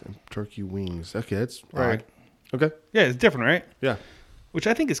thighs and turkey wings. Okay, that's Right. odd. Okay. Yeah, it's different, right? Yeah. Which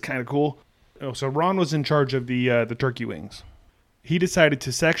I think is kind of cool. Oh, so Ron was in charge of the turkey wings. He decided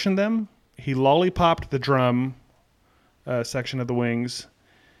to section them. He lollipopped the drum section of the wings,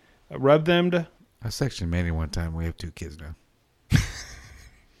 rubbed them to... I sectioned Manny one time. We have 2 kids now.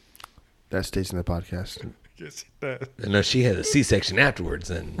 That stays in the podcast. No, she had a C-section afterwards,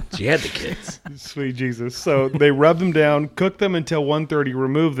 and she had the kids. Sweet Jesus. So they rubbed them down, cooked them until 130,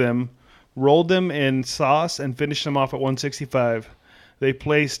 removed them, rolled them in sauce, and finished them off at 165. They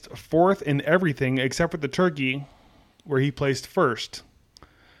placed 4th in everything except for the turkey, where he placed 1st.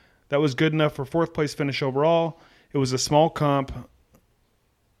 That was good enough for 4th place finish overall. It was a small comp,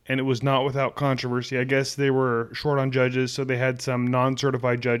 and it was not without controversy. I guess they were short on judges, so they had some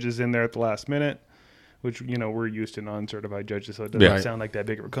non-certified judges in there at the last minute, which, you know, we're used to non-certified judges, so it doesn't Yeah. sound like that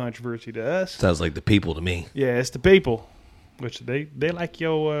big of a controversy to us. Sounds like the people to me. Yeah, it's the people, which they like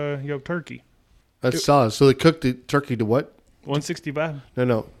your turkey. That's solid. So they cooked the turkey to what? 165.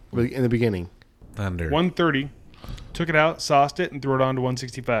 No. In the beginning. Thunder. 130. Took it out, sauced it, and threw it on to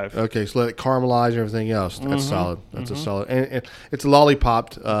 165. Okay, so let it caramelize and everything else. That's solid. That's a solid. And it's a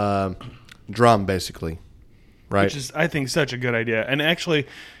lollipopped drum, basically. Right? Which is, I think, such a good idea. And actually,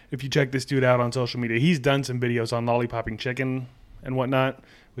 if you check this dude out on social media, he's done some videos on lollipopping chicken and whatnot.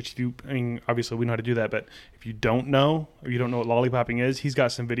 Which, if you, I mean, obviously we know how to do that, but if you don't know, or you don't know what lollipopping is, he's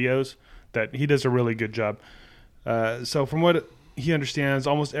got some videos that he does a really good job. So from what he understands,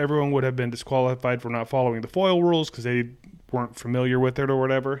 almost everyone would have been disqualified for not following the foil rules because they weren't familiar with it or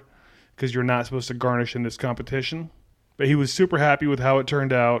whatever, because you're not supposed to garnish in this competition. But he was super happy with how it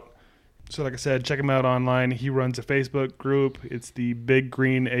turned out. So like I said, check him out online. He runs a Facebook group. It's the Big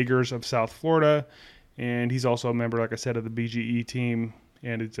Green Eggers of South Florida. And he's also a member, like I said, of the BGE team.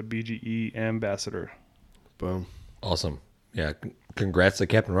 And it's a BGE ambassador. Boom. Awesome. Yeah. Congrats to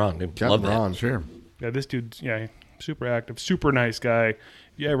Captain Ron. Dude. Captain Love that. Ron. Sure. Yeah, this dude's, super active, super nice guy. If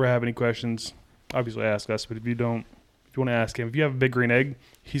you ever have any questions, obviously ask us. But if you don't, if you want to ask him, if you have a big green egg,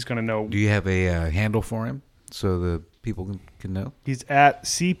 he's going to know. Do you have a handle for him? so the people can know? He's at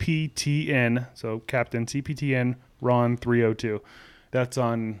CPTN, so Captain CPTN Ron 302. That's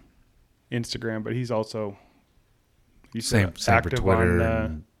on Instagram, but he's also Same for active Twitter on.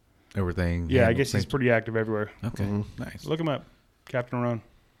 and everything. Yeah, I handle guess he's same- pretty active everywhere. Okay, nice. Look him up, Captain Ron.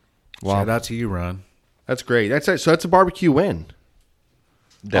 Wow. Shout out to you, Ron. That's great. So that's a barbecue win.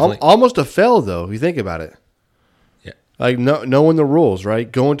 Definitely. Almost a fail though. If you think about it. Yeah. Like knowing the rules, right?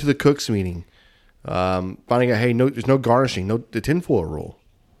 Going to the cooks meeting, finding out, hey, there's no garnishing, the tinfoil rule.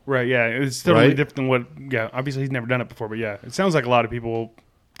 Right, yeah. It's totally Right? different than what, yeah, obviously he's never done it before, but yeah. It sounds like a lot of people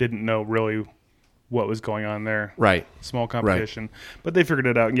didn't know really what was going on there. Right. Small competition. But they figured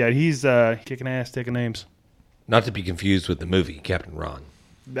it out. Yeah, he's kicking ass, taking names. Not to be confused with the movie Captain Ron,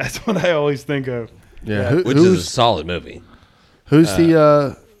 That's what I always think of. Yeah. which is a solid movie. Who's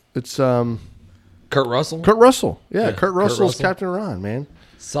the? It's Kurt Russell. Kurt Russell. Yeah, Yeah, Kurt Kurt Russell's Russell. Captain Ron, man.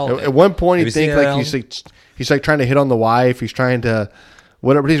 Solid. At one point, Have you you seen think that, like he's like trying to hit on the wife. He's trying to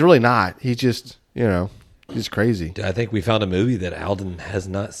whatever, but he's really not. He's just he's crazy. I think we found a movie that Alden has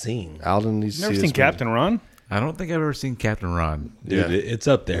not seen. Alden needs to Never see seen this Captain Ron? I don't think I've ever seen Captain Ron. Dude, Yeah. it's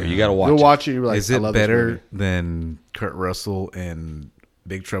up there. You got to watch movie. it. You'll watch it. You're like, Is I it love this better movie. than Kurt Russell and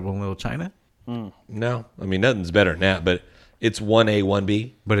Big Trouble in Little China? No, I mean, nothing's better than that, but it's 1A,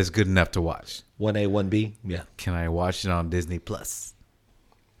 1B. But it's good enough to watch. 1A, 1B? Yeah. Can I watch it on Disney Plus?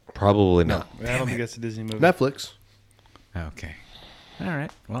 Probably not. I don't think that's a Disney movie. Netflix? Okay. All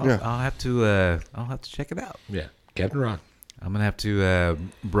right. Well, Yeah. I'll have to check it out. Yeah. Captain Ron. I'm gonna have to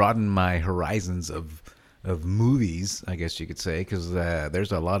broaden my horizons of movies, I guess you could say, because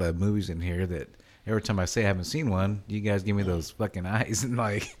there's a lot of movies in here that every time I say I haven't seen one, you guys give me those fucking eyes and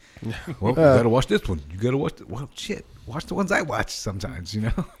like, well, you gotta watch this one. You gotta watch. Well, shit, watch the ones I watch sometimes, you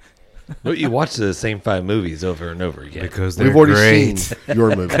know, But you watch the same 5 movies over and over again. because they're We've already great. seen your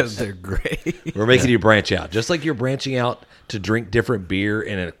Because movies. they're great. We're making you branch out. Just like you're branching out to drink different beer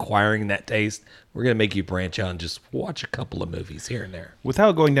and acquiring that taste, we're going to make you branch out and just watch a couple of movies here and there.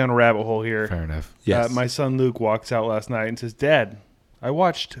 Without going down a rabbit hole here, Fair enough. Yes. my son Luke walks out last night and says, Dad, I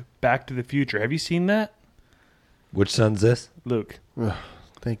watched Back to the Future. Have you seen that? Which son's this? Luke.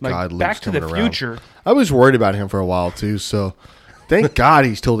 Thank Like, God, Luke's Back to the coming around. Future. I was worried about him for a while too, so thank God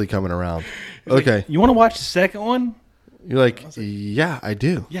he's totally coming around. Okay, You want to watch the second one? you're like, yeah, I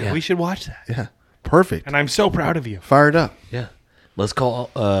do. Yeah, we should watch that. Yeah, perfect. And I'm so proud of you. Fired up. Yeah. Let's call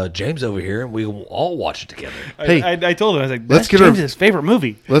James over here and we will all watch it together. Hey, I told him, I was like, let's that's get her- James's favorite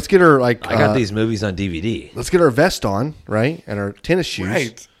movie. Let's get her like. I got these movies on DVD. Let's get our vest on, right, and our tennis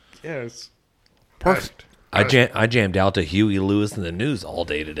shoes. Yes. Perfect. I jammed out to Huey Lewis and the News all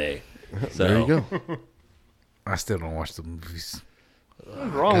day today. So, There you go. I still don't watch the movies.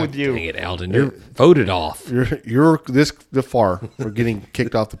 What's wrong with you? Dang it, Alden. You're voted off. You're this far. We're getting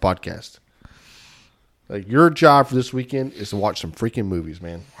kicked off the podcast. Like your job for this weekend is to watch some freaking movies,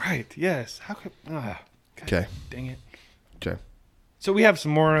 man. Right. Yes. How could? God Okay. Dang it. Okay. So we have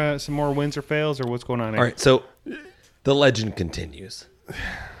some more wins or fails, or what's going on here? All right. So the legend continues.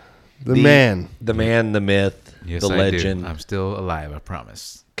 The man. The man, the myth, Yes, the I legend do. I'm still alive. I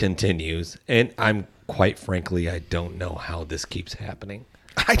promise. continues. And I'm quite frankly, I don't know how this keeps happening.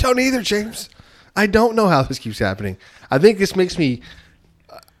 I don't either, James. I don't know how this keeps happening. I think this makes me.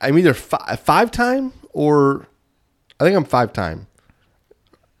 I'm either 5-time or I think I'm 5-time,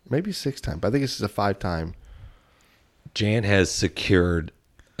 maybe 6-time. But I think this is a 5-time. Jan has secured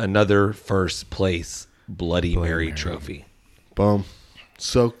another first place Bloody Mary trophy. Boom.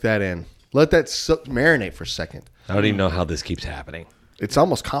 Soak that in. Let that marinate for a second. I don't even know how this keeps happening. It's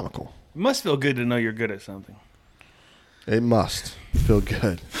almost comical. It must feel good to know you're good at something. It must feel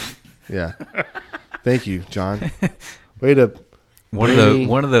good. Yeah. Thank you, John. Way to One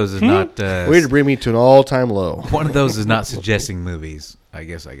of those is not. way to bring me to an all-time low. One of those is not suggesting movies. I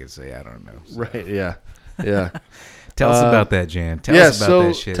guess I could say. I don't know. Right? Yeah. Yeah. Tell us about that, Jan. Tell yeah, us about so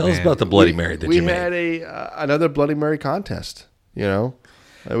that shit. Tell us man. about the Bloody Mary that we you made. had another Bloody Mary contest. You know,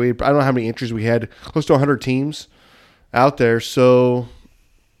 I don't know how many entries we had. Close to 100 teams out there. So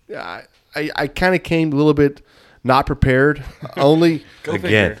I kind of came a little bit not prepared. Only Go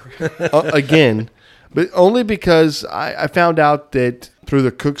Again. figure. again, but only because I found out that through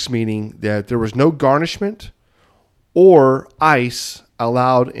the cooks meeting that there was no garnishment or ice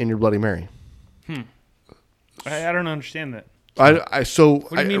allowed in your Bloody Mary. I don't understand that. What What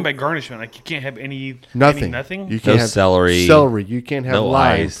do you mean by garnishment? Like you can't have any nothing? nothing. You can't No have celery. Celery. You can't have No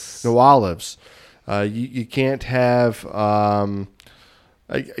lime. ice. No olives. You can't have.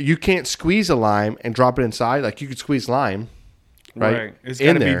 You can't squeeze a lime and drop it inside. Like you could squeeze lime, right? It's in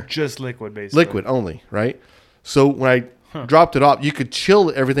got to there. be just liquid, basically. Liquid only, right? So when I dropped it off, you could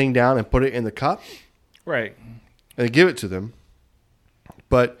chill everything down and put it in the cup, Right. and they give it to them.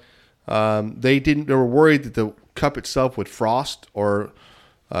 But they didn't. They were worried that the cup itself would frost or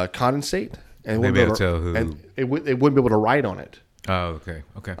condensate, and They'd wouldn't be able able to tell who- and they wouldn't be able to write on it. Oh, okay.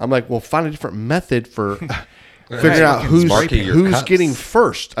 Okay. I'm like, well, find a different method for figuring out who's Marking your who's cups. getting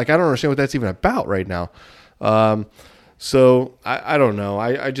first. Like, I don't understand what that's even about right now. So I don't know.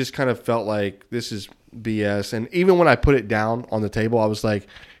 I just kind of felt like this is BS. And even when I put it down on the table, I was like,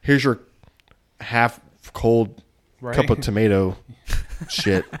 here's your half cold Right. cup of tomato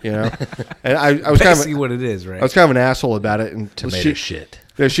shit, you know? And I was kind of Basically what it is, right? I was kind of an asshole about it. And Tomato shit.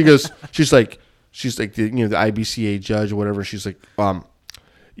 yeah, she's like the the IBCA judge or whatever. She's like,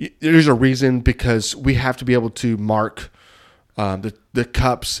 there's a reason, because we have to be able to mark the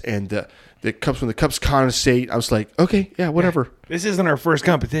cups and the cups when the cups condensate. I was like, okay, yeah, whatever. This isn't our first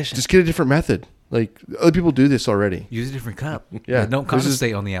competition. Just get a different method. Like, other people do this already. Use a different cup. Yeah. Don't This is-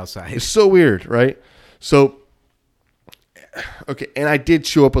 condensate on the outside. It's so weird, right? So, okay, and I did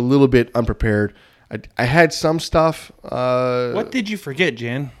show up a little bit unprepared. I had some stuff. What did you forget,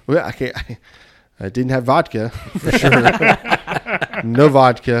 Jen? Well, I didn't have vodka for sure. No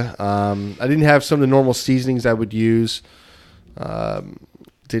vodka. I didn't have some of the normal seasonings I would use.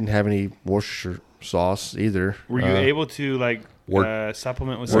 Didn't have any Worcestershire sauce either. Were you able to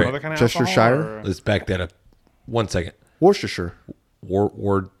supplement with some Wor- other kind of Chestershire? alcohol? Or? Let's back that up. 1 second. Worcestershire?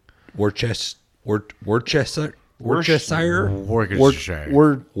 Worcester. Worcestershire.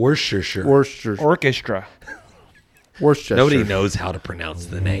 Worcestershire. Orchestra. Worcestershire. Nobody knows how to pronounce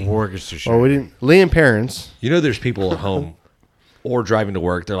the name. Worcestershire. Oh, we didn't. Liam Parents. You know, there's people at home or driving to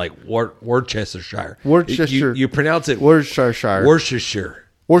work. They're like Worcestershire. Worcestershire. You pronounce it Worcestershire. Worcestershire.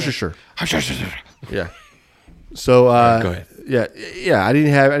 Worcestershire. Yeah. So Go ahead. Yeah. I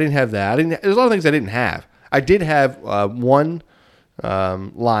didn't have that. There's a lot of things I didn't have. I did have one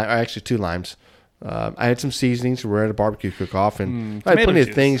lime, or actually 2 limes. I had some seasonings. We're at a barbecue cook-off, and I had tomato plenty of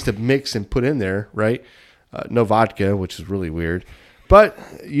juice. things to mix and put in there. Right? No vodka, which is really weird. But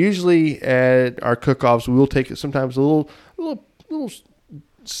usually at our cook-offs, we will take sometimes a little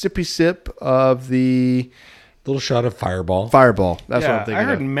sippy sip of the Little shot of Fireball. Fireball. That's what I'm Yeah, thinking I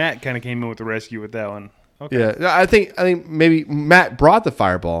heard of. Matt kind of came in with the rescue with that one. Okay. Yeah, I think maybe Matt brought the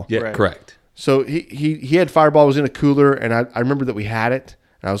Fireball. Yeah, Right. correct. So he had Fireball, it was in a cooler, and I remember that we had it,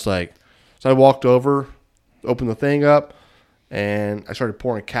 and I was like, so I walked over, opened the thing up, and I started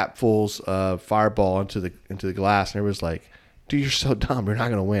pouring capfuls of Fireball into the glass, and everybody's like, dude, you're so dumb, you're not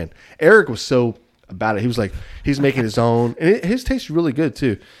gonna win. Eric was so about it. He was like, he's making his own, and his tastes really good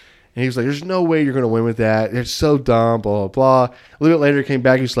too. And he was like, there's no way you're gonna win with that. It's so dumb, blah blah blah. A little bit later, he came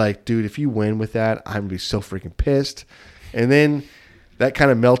back. He was like, dude, if you win with that, I'm gonna be so freaking pissed. And then that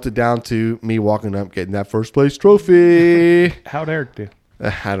kind of melted down to me walking up, getting that first place trophy. How'd Eric do? I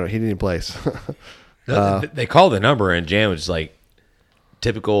don't know. He didn't place. They call the number, and Jan was like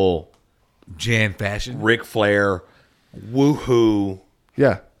typical Jan fashion. Ric Flair, woohoo.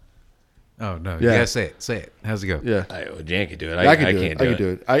 Yeah. Oh no! Yeah. You gotta say it. Say it. How's it go? Yeah. Jan can do it. I can do can't it. I can do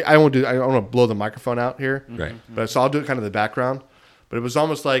it. I won't do. I want to blow the microphone out here. Right. But so I'll do it kind of the background. But it was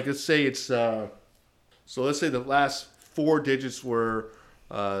almost like, let's say it's so let's say the last 4 digits were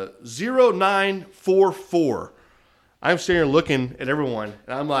 0944. I'm sitting here looking at everyone,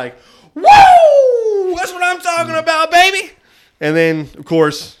 and I'm like, "Woo! That's what I'm talking about, baby!" And then, of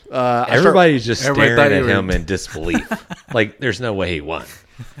course, Everybody's just Everybody staring thought at you were- him in disbelief. Like, there's no way he won.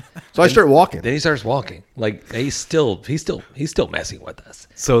 So I start walking. Then he starts walking. Like he's still messing with us.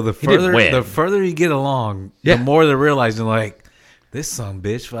 So the didn't win. further you get along, Yeah. the more they're realizing like this son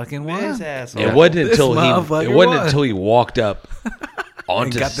bitch fucking won. His ass. It wasn't This motherfucker won. until he walked up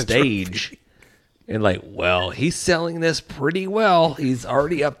onto got the stage and like, well, he's selling this pretty well. He's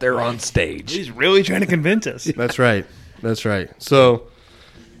already up there on stage. He's really trying to convince us. That's right. That's right. So,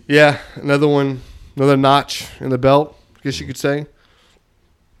 yeah, another notch in the belt, I guess you could say.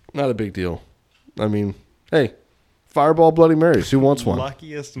 Not a big deal. I mean, hey, Fireball Bloody Marys. Who wants one?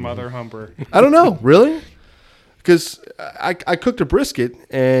 Luckiest mother humper. I don't know, really, because I cooked a brisket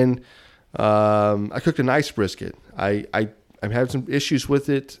and I cooked a nice brisket. I had some issues with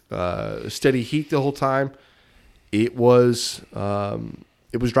it. Steady heat the whole time. It was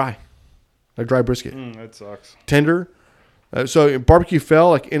dry, a dry brisket. That sucks. Tender. So barbecue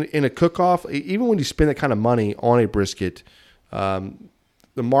fell like in a cook-off. Even when you spend that kind of money on a brisket,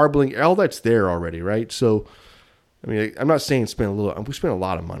 the marbling, all that's there already, right? So, I mean, I'm not saying spend a little. We spent a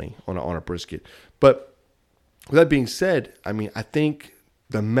lot of money on a brisket, but with that being said, I mean, I think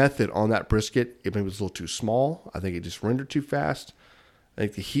the method on that brisket, it maybe was a little too small. I think it just rendered too fast.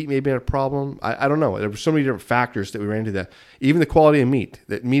 Like the heat may have been a problem. I don't know. There were so many different factors that we ran into that. Even the quality of meat,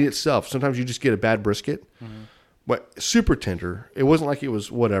 that meat itself. Sometimes you just get a bad brisket, but super tender. It wasn't like it was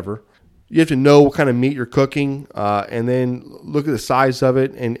whatever. You have to know what kind of meat you're cooking, and then look at the size of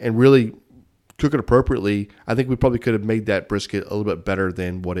it and really cook it appropriately. I think we probably could have made that brisket a little bit better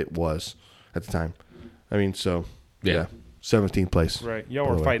than what it was at the time. I mean, so yeah 17th place. Right. Y'all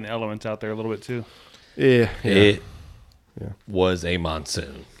were fighting the elements out there a little bit too. Yeah. It was a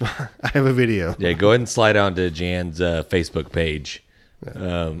monsoon. I have a video. Yeah, go ahead and slide onto Jan's Facebook page.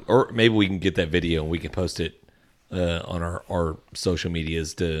 Or maybe we can get that video and we can post it on our social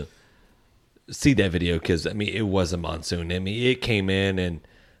medias to see that video, because, I mean, it was a monsoon. I mean, it came in and,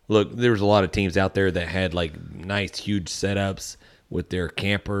 look, there was a lot of teams out there that had, like, nice, huge setups with their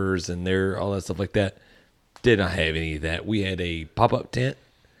campers and their all that stuff like that. Did not have any of that. We had a pop-up tent.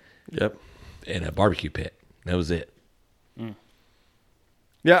 Yep. And a barbecue pit. That was it.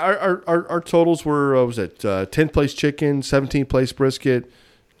 Yeah, our totals were, what was it, 10th place chicken, 17th place brisket,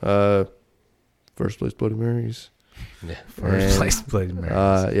 first place Bloody Marys. Yeah. First place Bloody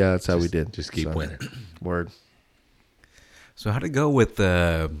Marys. Yeah, that's how we did. Just keep winning. Word. So how'd it go with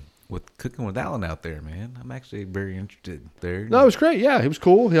cooking with Alan out there, man? I'm actually very interested there. No, it was great. Yeah, he was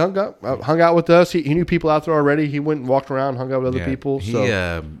cool. He hung out with us. He knew people out there already. He went and walked around, hung out with other people.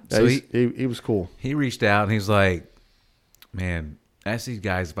 So he was cool. He reached out and he's like, man, ask these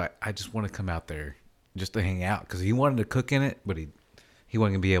guys, but I just want to come out there just to hang out, because he wanted to cook in it, but he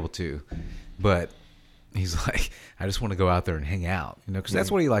wasn't gonna be able to. But he's like, I just want to go out there and hang out, because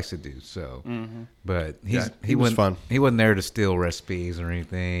that's what he likes to do. So, but he was fun. He wasn't there to steal recipes or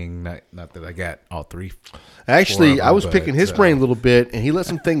anything. Not that I got all three. Actually, them, I was picking his brain a little bit, and he let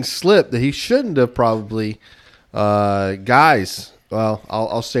some things slip that he shouldn't have probably. Guys, well,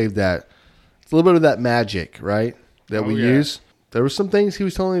 I'll save that. It's a little bit of that magic, right, that we use. There were some things he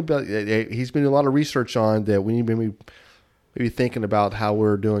was telling me about. He's been doing a lot of research on that we need to maybe thinking about how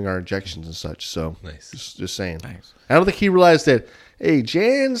we're doing our injections and such. So, nice. Just saying. Nice. I don't think he realized that, hey,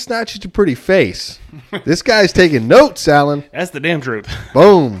 Jan's not just a pretty face. This guy's taking notes, Alan. That's the damn truth.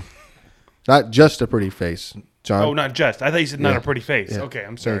 Boom. Not just a pretty face, John. Oh, not just. I thought you said not a pretty face. Yeah. Okay,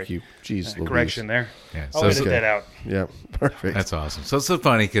 I'm sorry. Thank you. Jeez, Louise. Correction there. Yeah, I'll so edit that out. Yeah, perfect. That's awesome. So it's so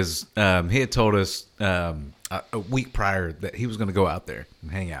funny because he had told us a week prior that he was going to go out there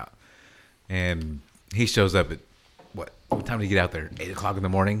and hang out, and he shows up at what time did he get out there? 8 o'clock in the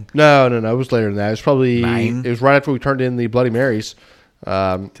morning. No. It was later than that. It was probably 9? It was right after we turned in the Bloody Marys.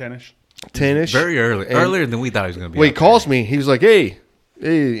 10-ish. 10-ish. Very early, earlier than we thought he was going to be. Well, he out calls me. He was like, "Hey,"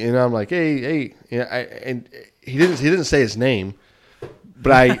 and I'm like, "Hey." And he didn't say his name,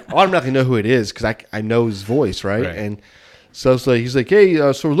 but I automatically know who it is because I know his voice, right? And so he's like, "Hey,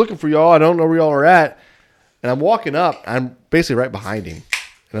 so we're looking for y'all. I don't know where y'all are at." And I'm walking up. I'm basically right behind him,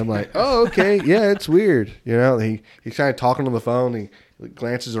 and I'm like, "Oh, okay, yeah, it's weird." He's kind of talking on the phone. He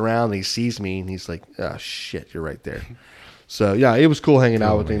glances around, and he sees me, and he's like, "Oh shit, you're right there." So yeah, it was cool hanging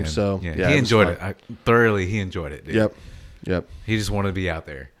out with him. So yeah, he enjoyed it thoroughly. He enjoyed it. Dude. Yep. He just wanted to be out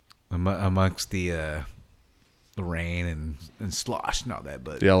there amongst the rain and slosh and all that.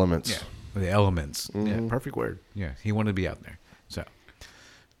 But the elements. Yeah, the elements. Mm-hmm. Yeah, perfect word. Yeah, he wanted to be out there. So,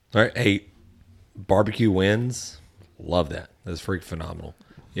 all right, hey, barbecue wins. Love that. That's freaking phenomenal.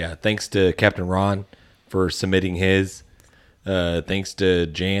 Yeah, thanks to Captain Ron for submitting his. Thanks to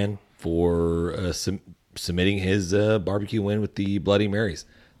Jan for submitting his barbecue win with the Bloody Marys.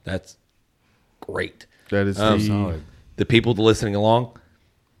 That's great. That is solid. The people listening along,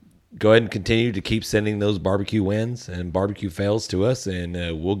 go ahead and continue to keep sending those barbecue wins and barbecue fails to us, and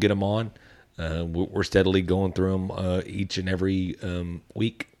we'll get them on. We're steadily going through them each and every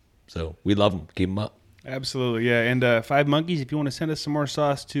week. So we love them. Keep them up. Absolutely, yeah. And Five Monkeys, if you want to send us some more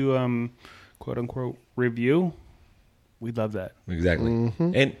sauce to quote-unquote review, we'd love that. Exactly.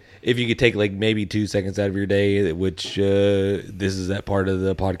 Mm-hmm. And if you could take like maybe 2 seconds out of your day, which this is that part of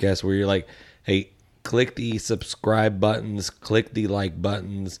the podcast where you're like, hey, click the subscribe buttons, click the like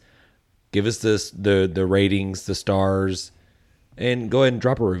buttons, give us the ratings, the stars, and go ahead and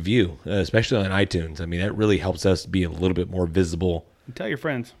drop a review, especially on iTunes. I mean, that really helps us be a little bit more visible. And tell your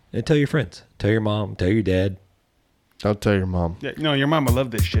friends. And tell your friends. Tell your mom. Tell your dad. Don't tell your mom. Yeah, no, your mama love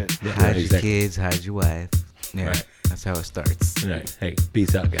this shit. Yeah, hide your kids, hide your wife. Yeah, right. That's how it starts. All right. Hey,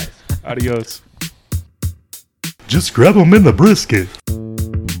 peace out, guys. Adios. Just grab them in the brisket.